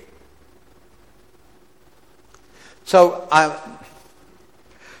kick. So,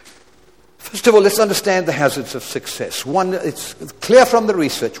 first of all, let's understand the hazards of success. One, it's clear from the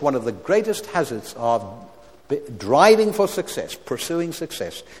research, one of the greatest hazards of driving for success, pursuing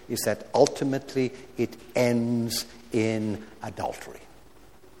success, is that ultimately it ends in adultery.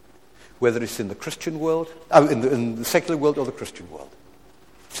 Whether it's in the Christian world, in the secular world or the Christian world.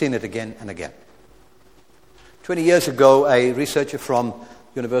 I've seen it again and again. 20 years ago, a researcher from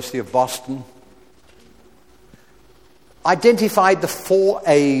University of Boston identified the 4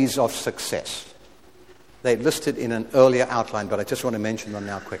 A's of success. They're listed in an earlier outline, but I just want to mention them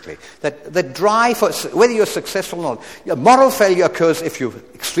now quickly. That the drive for, whether you're successful or not, moral failure occurs if you're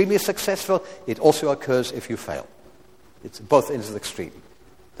extremely successful. It also occurs if you fail. It's both ends of the extreme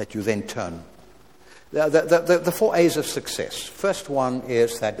that you then turn. The 4 A's of success. First one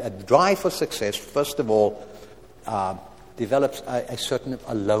is that a drive for success, first of all, develops a certain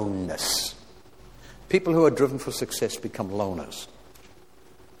aloneness. People who are driven for success become loners.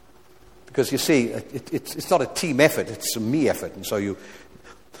 Because you see, it's not a team effort, it's a me effort. And so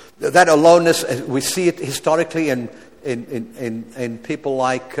that aloneness, we see it historically in people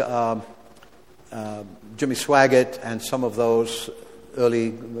like Jimmy Swaggart and some of those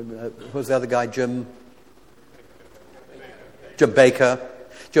early, who's the other guy, Jim Baker.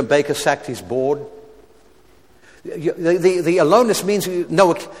 Jim Baker sacked his board. The aloneness means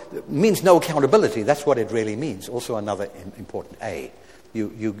no accountability. That's what it really means. Also another important A.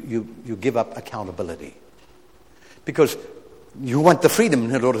 You give up accountability. Because you want the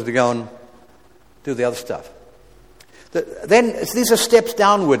freedom in order to go and do the other stuff. Then these are steps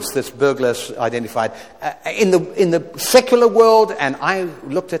downwards that Berglas identified. In the secular world, and I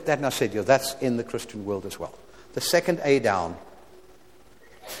looked at that and I said, that's in the Christian world as well. The second A down,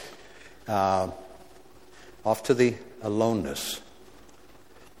 after the aloneness,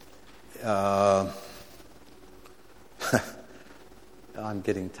 I'm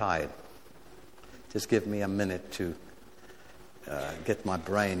getting tired. Just give me a minute to get my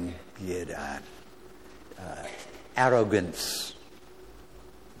brain geared at. Arrogance.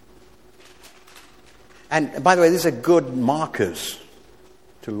 And by the way, these are good markers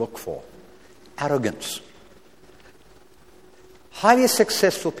to look for. Arrogance. Highly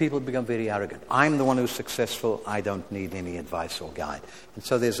successful people become very arrogant. I'm the one who's successful. I don't need any advice or guide. And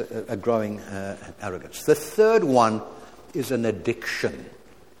so there's a growing arrogance. The third one is an addiction.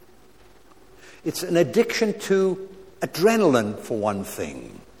 It's an addiction to adrenaline, for one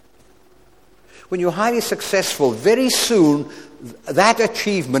thing. When you're highly successful, very soon that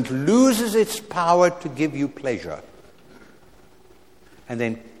achievement loses its power to give you pleasure. And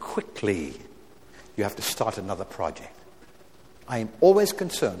then quickly you have to start another project. I am always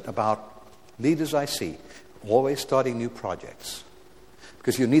concerned about leaders I see always starting new projects,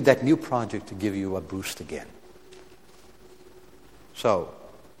 because you need that new project to give you a boost again. So,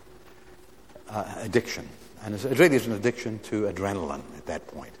 addiction. And it really is an addiction to adrenaline at that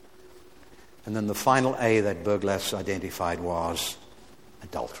point. And then the final A that Berglas identified was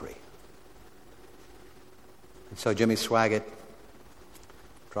adultery. And so Jimmy Swaggart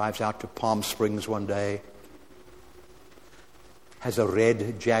drives out to Palm Springs one day, has a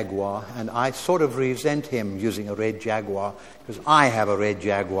red Jaguar, and I sort of resent him using a red Jaguar because I have a red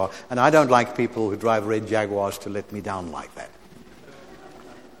Jaguar, and I don't like people who drive red Jaguars to let me down like that.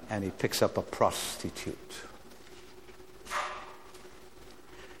 And he picks up a prostitute.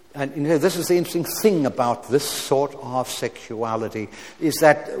 And this is the interesting thing about this sort of sexuality, is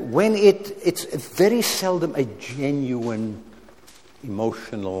that when it's very seldom a genuine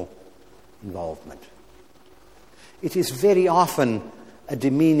emotional involvement. It is very often a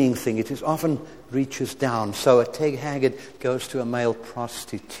demeaning thing. It is often reaches down. So a Teg Haggard goes to a male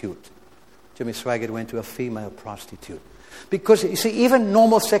prostitute. Jimmy Swaggart went to a female prostitute. Because, you see, even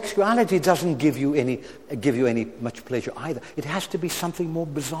normal sexuality doesn't give you any much pleasure either. It has to be something more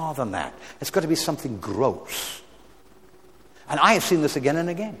bizarre than that. It's got to be something gross. And I have seen this again and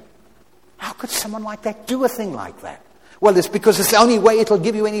again. How could someone like that do a thing like that? Well, it's because it's the only way it'll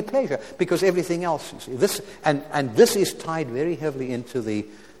give you any pleasure, because everything else, you see, this is tied very heavily into the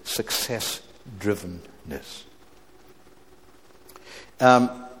success-drivenness.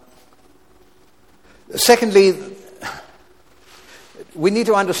 Secondly, we need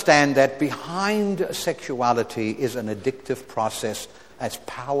to understand that behind sexuality is an addictive process as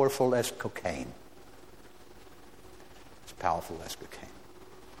powerful as cocaine. As powerful as cocaine.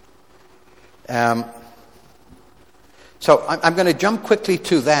 So I'm going to jump quickly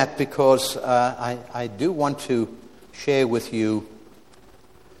to that because I do want to share with you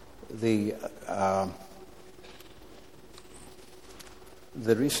the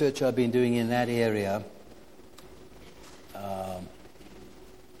research I've been doing in that area.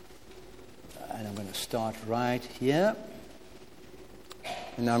 And I'm going to start right here.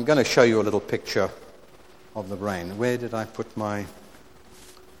 And I'm going to show you a little picture of the brain. Where did I put my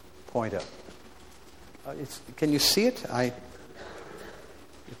pointer? Can you see it? Let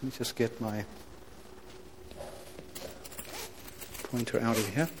me just get my pointer out of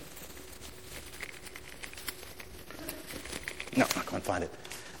here. No, I can't find it.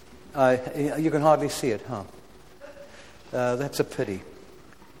 You can hardly see it, huh? That's a pity.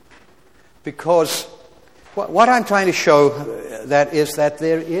 Because what I'm trying to show that is that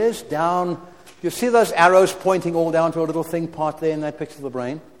there is down, you see those arrows pointing all down to a little thing part there in that picture of the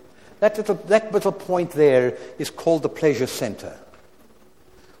brain? That little point there is called the pleasure center,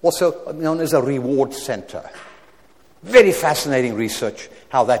 also known as a reward center. Very fascinating research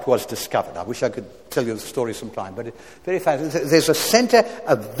how that was discovered. I wish I could tell you the story sometime, but it's very fascinating. There's a center,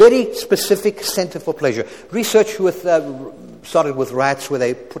 a very specific center for pleasure. Research started with rats where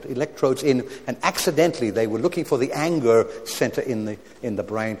they put electrodes in, and accidentally they were looking for the anger center in the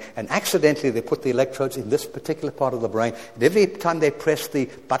brain, and accidentally they put the electrodes in this particular part of the brain, and every time they pressed the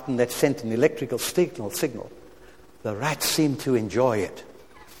button that sent an electrical signal, the rats seemed to enjoy it.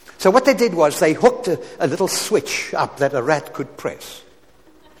 So what they did was they hooked a little switch up that a rat could press.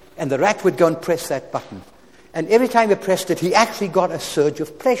 And the rat would go and press that button. And every time he pressed it, he actually got a surge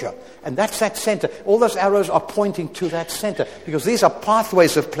of pleasure. And that's that center. All those arrows are pointing to that center, because these are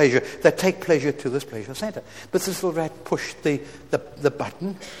pathways of pleasure that take pleasure to this pleasure center. But this little rat pushed the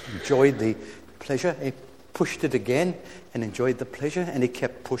button, enjoyed the pleasure. He pushed it again and enjoyed the pleasure. And he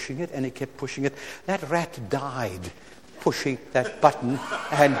kept pushing it and he kept pushing it. That rat died pushing that button,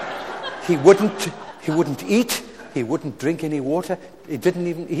 and he wouldn't eat, he wouldn't drink any water, he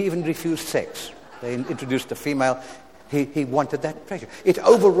even refused sex. They introduced a female, he wanted that pleasure. It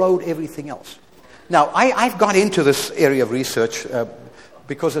overrode everything else. Now, I've got into this area of research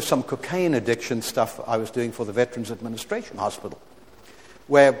because of some cocaine addiction stuff I was doing for the Veterans Administration Hospital,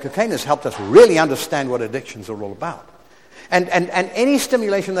 where cocaine has helped us really understand what addictions are all about. And any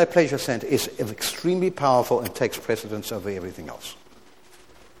stimulation of that pleasure center is extremely powerful and takes precedence over everything else.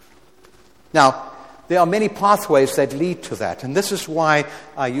 Now, there are many pathways that lead to that, and this is why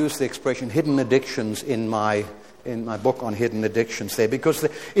I use the expression hidden addictions in my book on hidden addictions there, because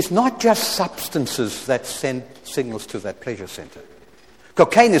it's not just substances that send signals to that pleasure center.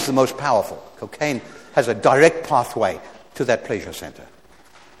 Cocaine is the most powerful. Cocaine has a direct pathway to that pleasure center.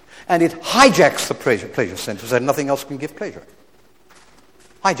 And it hijacks the pleasure center so that nothing else can give pleasure.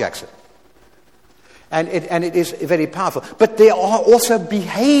 Hijacks it. And it is very powerful. But there are also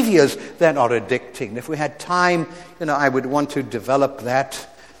behaviors that are addicting. If we had time, I would want to develop that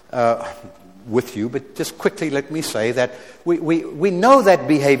with you. But just quickly let me say that we know that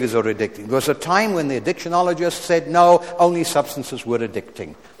behaviors are addicting. There was a time when the addictionologists said, no, only substances were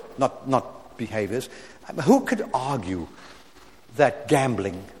addicting, not behaviors. Who could argue that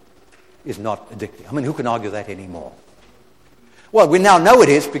gambling is not addicting? I mean, who can argue that anymore? Well, we now know it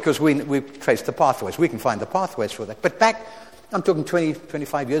is because we've traced the pathways. We can find the pathways for that. But back, I'm talking 20,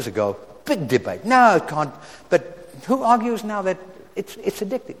 25 years ago, big debate. No, it can't. But who argues now that it's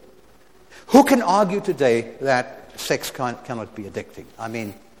addicting. Who can argue today that sex cannot be addicting? I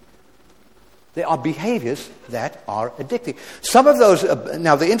mean, there are behaviors that are addicting. Some of those,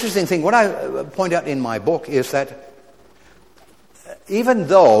 now the interesting thing, what I point out in my book is that even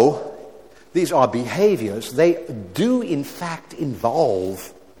though these are behaviors, they do in fact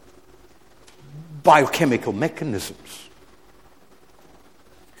involve biochemical mechanisms.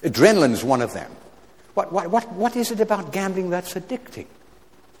 Adrenaline is one of them. What is it about gambling that's addicting?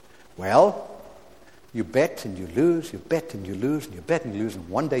 Well, you bet and you lose, you bet and you lose, and you bet and you lose, and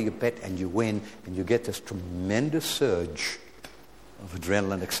one day you bet and you win, and you get this tremendous surge of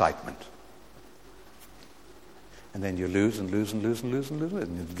adrenaline excitement. And then you lose and lose and lose and lose and lose,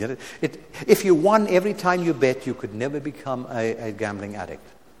 and you get it. If you won every time you bet, you could never become a gambling addict.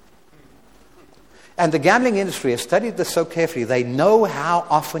 And the gambling industry has studied this so carefully, they know how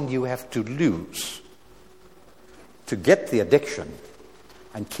often you have to lose to get the addiction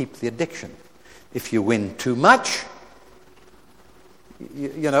and keep the addiction. If you win too much,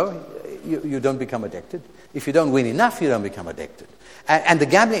 you don't become addicted. If you don't win enough, you don't become addicted. And the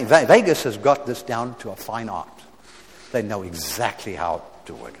gambling, Vegas has got this down to a fine art. They know exactly how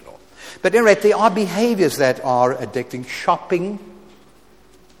to work it all. But at any rate, there are behaviors that are addicting. Shopping,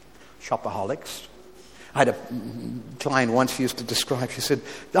 shopaholics. I had a client once used to describe, she said,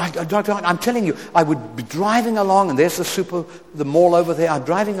 I'm telling you, I would be driving along, and there's the mall over there, I'm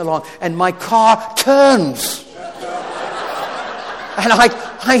driving along, and my car turns. And I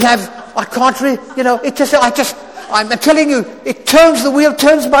can't really, I'm telling you, it turns, the wheel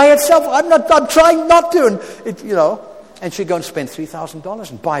turns by itself. I'm trying not to, and she'd go and spend $3,000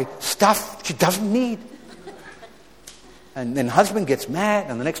 and buy stuff she doesn't need. And then husband gets mad,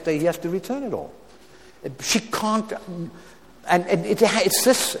 and the next day he has to return it all. She can't,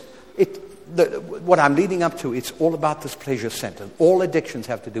 what I'm leading up to, it's all about this pleasure center. All addictions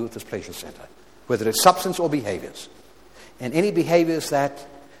have to do with this pleasure center, whether it's substance or behaviors. And any behaviors that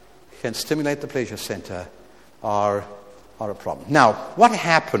can stimulate the pleasure center are a problem. Now, what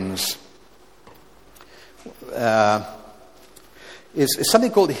happens is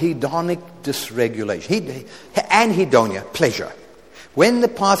something called hedonic dysregulation. Anhedonia, pleasure. When the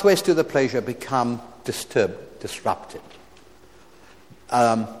pathways to the pleasure become disrupted.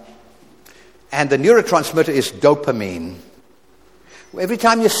 And the neurotransmitter is dopamine. Every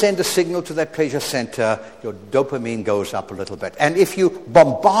time you send a signal to that pleasure center, your dopamine goes up a little bit. And if you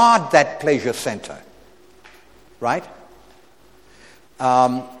bombard that pleasure center, right?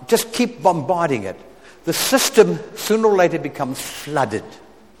 Just keep bombarding it. The system sooner or later becomes flooded.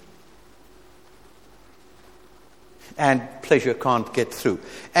 And pleasure can't get through.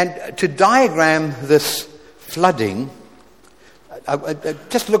 And to diagram this flooding,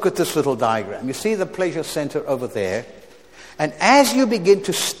 just look at this little diagram. You see the pleasure center over there. And as you begin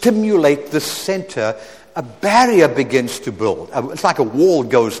to stimulate this center, a barrier begins to build. It's like a wall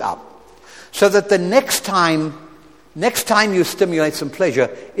goes up. So that the next time you stimulate some pleasure,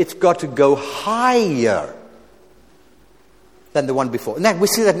 it's got to go higher than the one before. And we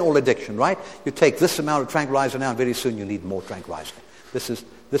see that in all addiction, right? You take this amount of tranquilizer now, and very soon you need more tranquilizer.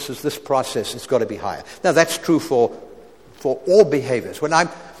 This process, it's got to be higher. Now that's true for all behaviors. When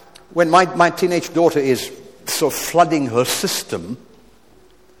my teenage daughter is sort of flooding her system,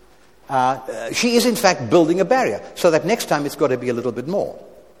 she is in fact building a barrier, so that next time it's got to be a little bit more.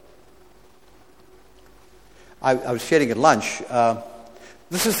 I was sharing at lunch.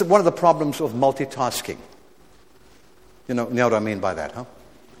 This is one of the problems of multitasking. You know what I mean by that, huh?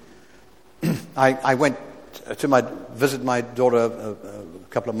 I went to visit my daughter a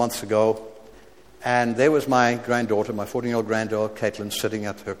couple of months ago, and there was my granddaughter, my 14-year-old granddaughter, Caitlin, sitting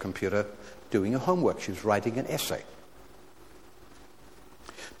at her computer doing her homework. She was writing an essay.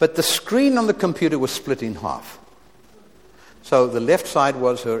 But the screen on the computer was split in half. So the left side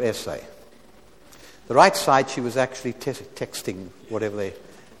was her essay. The right side, she was actually texting whatever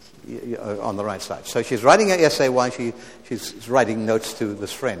on the right side. So she's writing an essay while she's writing notes to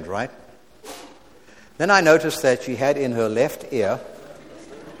this friend, right? Then I noticed that she had in her left ear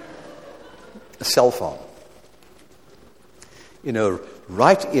a cell phone. In her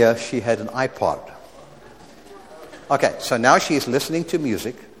right ear, she had an iPod. Okay, so now she's listening to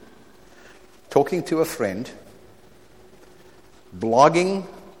music, talking to a friend, blogging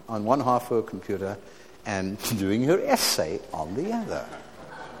on one half of her computer, and doing her essay on the other.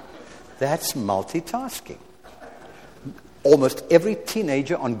 That's multitasking. Almost every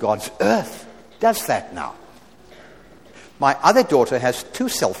teenager on God's earth does that now. My other daughter has 2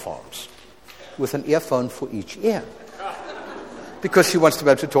 cell phones with an earphone for each ear, because she wants to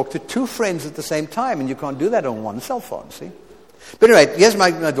be able to talk to 2 friends at the same time, and you can't do that on one cell phone, see? But anyway, here's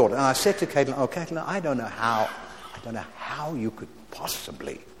my daughter. And I said to Caitlin, Caitlin, I don't know how you could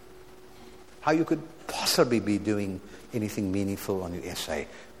possibly be doing anything meaningful on your essay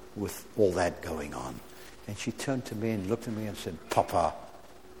with all that going on. And she turned to me and looked at me and said, Papa,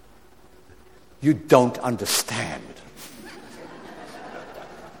 you don't understand.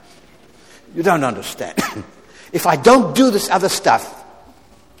 You don't understand. If I don't do this other stuff,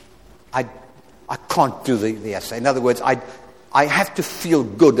 I can't do the essay. In other words, I have to feel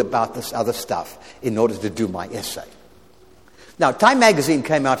good about this other stuff in order to do my essay. Now, Time magazine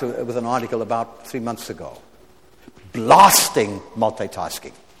came out with an article about 3 months ago, blasting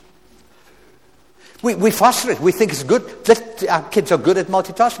multitasking. We foster it. We think it's good that our kids are good at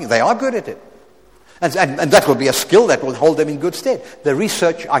multitasking. They are good at it. And that will be a skill that will hold them in good stead. The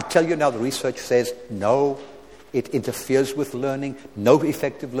research, I tell you now, the research says no, it interferes with learning. No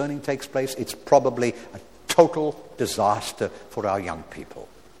effective learning takes place. It's probably a total disaster for our young people.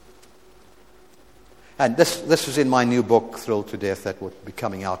 And this is in my new book, Thrilled to Death, that will be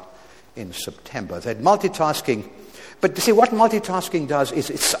coming out in September. That multitasking, but you see, what multitasking does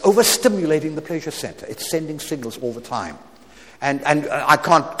is it's overstimulating the pleasure center. It's sending signals all the time. And I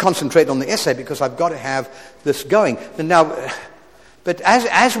can't concentrate on the essay because I've got to have this going. And now, but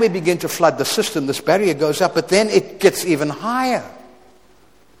as we begin to flood the system, this barrier goes up, but then it gets even higher.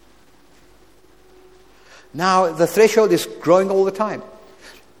 Now, the threshold is growing all the time.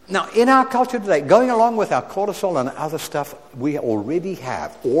 Now, in our culture today, going along with our cortisol and other stuff, we already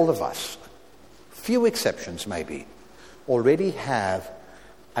have, all of us, few exceptions maybe, already have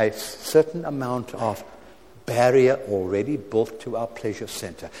a certain amount of barrier already built to our pleasure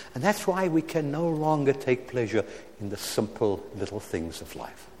center. And that's why we can no longer take pleasure in the simple little things of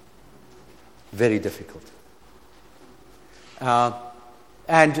life. Very difficult.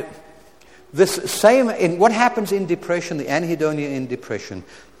 And this same, in what happens in depression, the anhedonia in depression,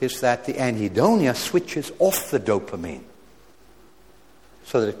 is that the anhedonia switches off the dopamine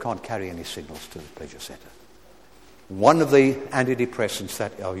so that it can't carry any signals to the pleasure center. One of the antidepressants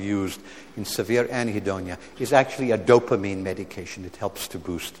that are used in severe anhedonia is actually a dopamine medication. It helps to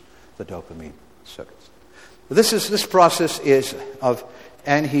boost the dopamine circuits. This process is of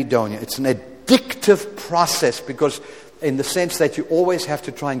anhedonia. It's an addictive process because in the sense that you always have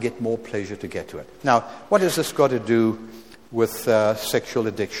to try and get more pleasure to get to it. Now, what has this got to do with sexual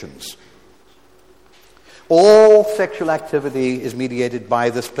addictions? All sexual activity is mediated by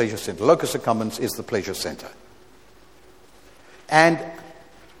this pleasure center. Locus accumbens is the pleasure center. And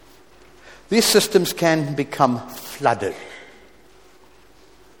these systems can become flooded.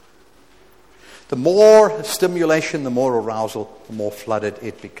 The more stimulation, the more arousal, the more flooded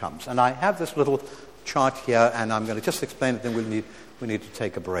it becomes. And I have this little chart here, and I'm going to just explain it, then we need to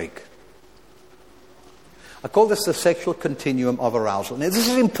take a break. I call this the sexual continuum of arousal. Now, this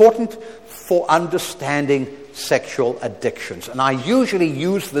is important for understanding sexual addictions. And I usually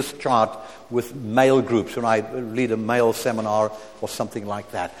use this chart with male groups when I lead a male seminar or something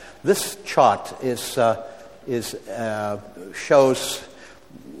like that. This chart shows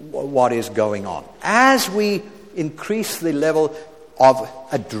what is going on. As we increase the level of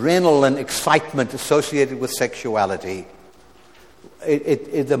adrenaline excitement associated with sexuality,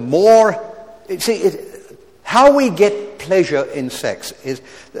 how we get pleasure in sex is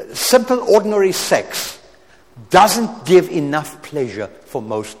simple, ordinary sex doesn't give enough pleasure for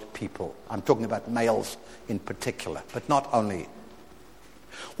most people. I'm talking about males in particular, but not only.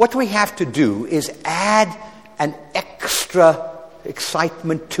 What we have to do is add an extra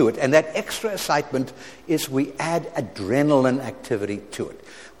excitement to it, and that extra excitement is we add adrenaline activity to it.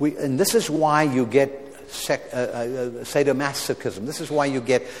 And this is why you get sadomasochism. This is why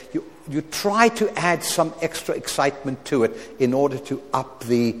you try to add some extra excitement to it in order to up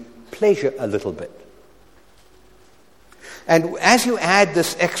the pleasure a little bit. And as you add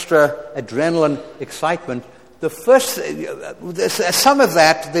this extra adrenaline excitement, the first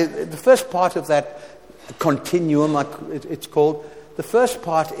part of that continuum, like it's called, the first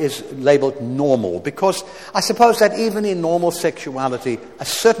part is labeled normal, because I suppose that even in normal sexuality, a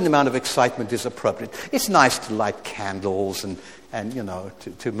certain amount of excitement is appropriate. It's nice to light candles and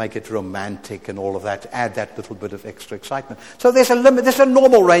to make it romantic and all of that, to add that little bit of extra excitement. So there's a limit, there's a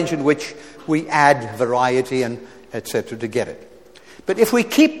normal range in which we add variety and etc. to get it. But if we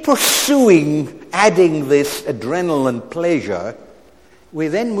keep pursuing adding this adrenaline pleasure, we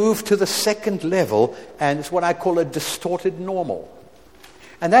then move to the second level, and it's what I call a distorted normal.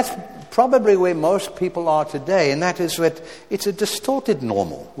 And that's probably where most people are today, and that is that it's a distorted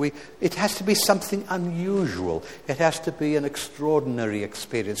normal. It has to be something unusual. It has to be an extraordinary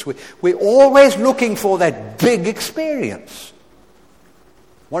experience. We're always looking for that big experience.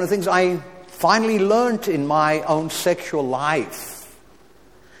 One of the things I finally learned in my own sexual life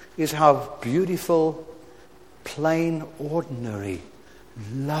is how beautiful, plain, ordinary,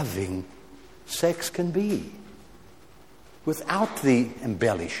 loving sex can be without the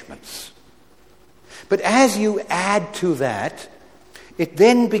embellishments. But as you add to that, it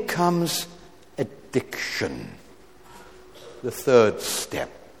then becomes addiction, the third step.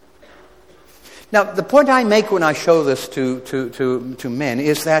 Now, the point I make when I show this to men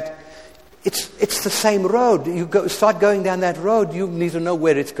is that it's the same road. You start going down that road, you need to know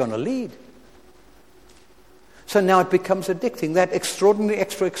where it's going to lead. So now it becomes addicting. That extraordinary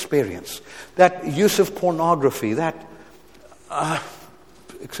extra experience, that use of pornography, that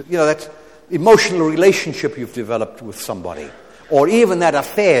that emotional relationship you've developed with somebody, or even that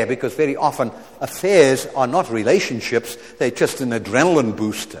affair, because very often affairs are not relationships, they're just an adrenaline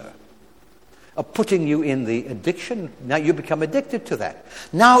booster, are putting you in the addiction. Now you become addicted to that.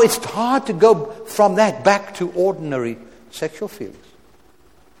 Now it's hard to go from that back to ordinary sexual feelings.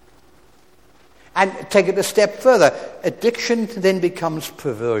 And take it a step further. Addiction then becomes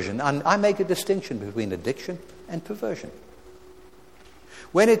perversion. And I make a distinction between addiction and perversion.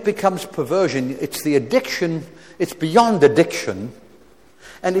 When it becomes perversion, it's the addiction, it's beyond addiction,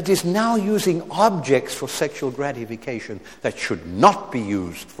 and it is now using objects for sexual gratification that should not be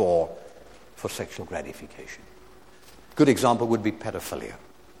used for sexual gratification. Good example would be pedophilia.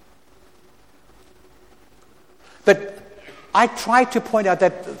 But I try to point out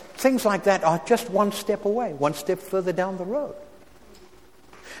that things like that are just one step away, one step further down the road.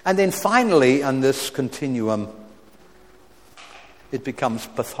 And then finally, on this continuum, it becomes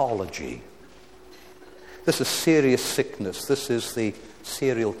pathology. This is serious sickness. This is the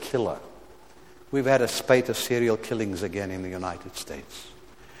serial killer. We've had a spate of serial killings again in the United States.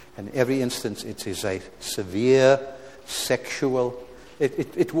 And every instance it is a severe sexual...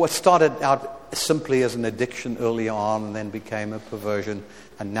 It was started out simply as an addiction early on and then became a perversion,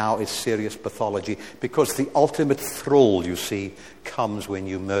 and now it's serious pathology, because the ultimate thrill, you see, comes when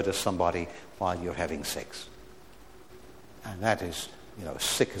you murder somebody while you're having sex. And that is,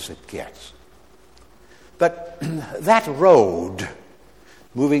 sick as it gets. But that road,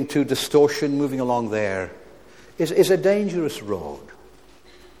 moving to distortion, moving along there, is a dangerous road.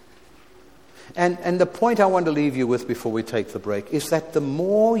 And the point I want to leave you with before we take the break is that the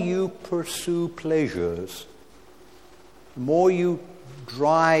more you pursue pleasures, the more you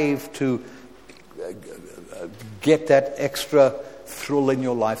drive to get that extra thrill in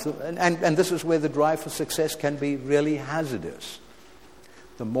your life, and this is where the drive for success can be really hazardous.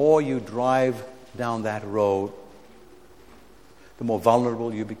 The more you drive down that road, the more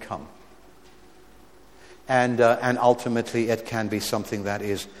vulnerable you become. And ultimately it can be something that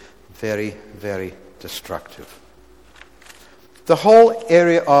is very, very destructive. The whole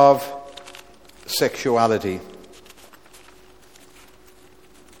area of sexuality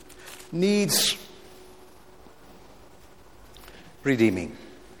needs redeeming.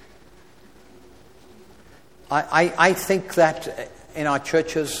 I think that in our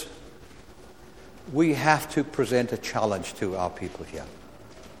churches we have to present a challenge to our people here.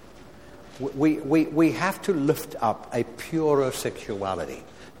 We have to lift up a purer sexuality.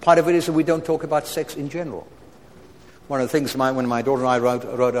 Part of it is that we don't talk about sex in general. One of the things, when my daughter and I wrote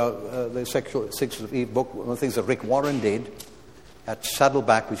the Sexes of Eve book, one of the things that Rick Warren did at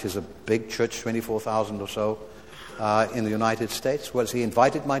Saddleback, which is a big church, 24,000 or so, in the United States, was he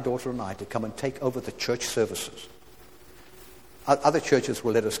invited my daughter and I to come and take over the church services. Other churches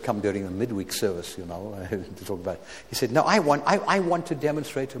will let us come during the midweek service, to talk about it. He said, no, I want to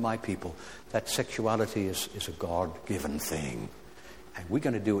demonstrate to my people that sexuality is a God-given thing. And we're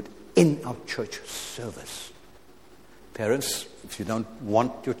going to do it in our church service. Parents, if you don't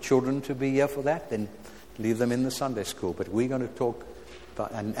want your children to be here for that, then leave them in the Sunday school. But we're going to talk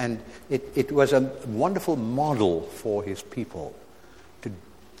about, and it was a wonderful model for his people to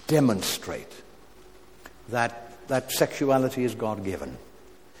demonstrate that sexuality is God-given.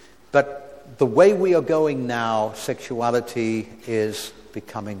 But the way we are going now, sexuality is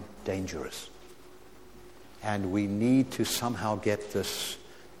becoming dangerous. And we need to somehow get this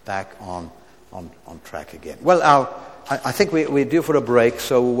back on track again. Well, I think we're due for a break,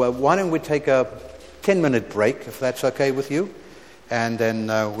 so why don't we take a 10-minute break, if that's okay with you, and then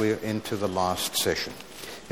we're into the last session.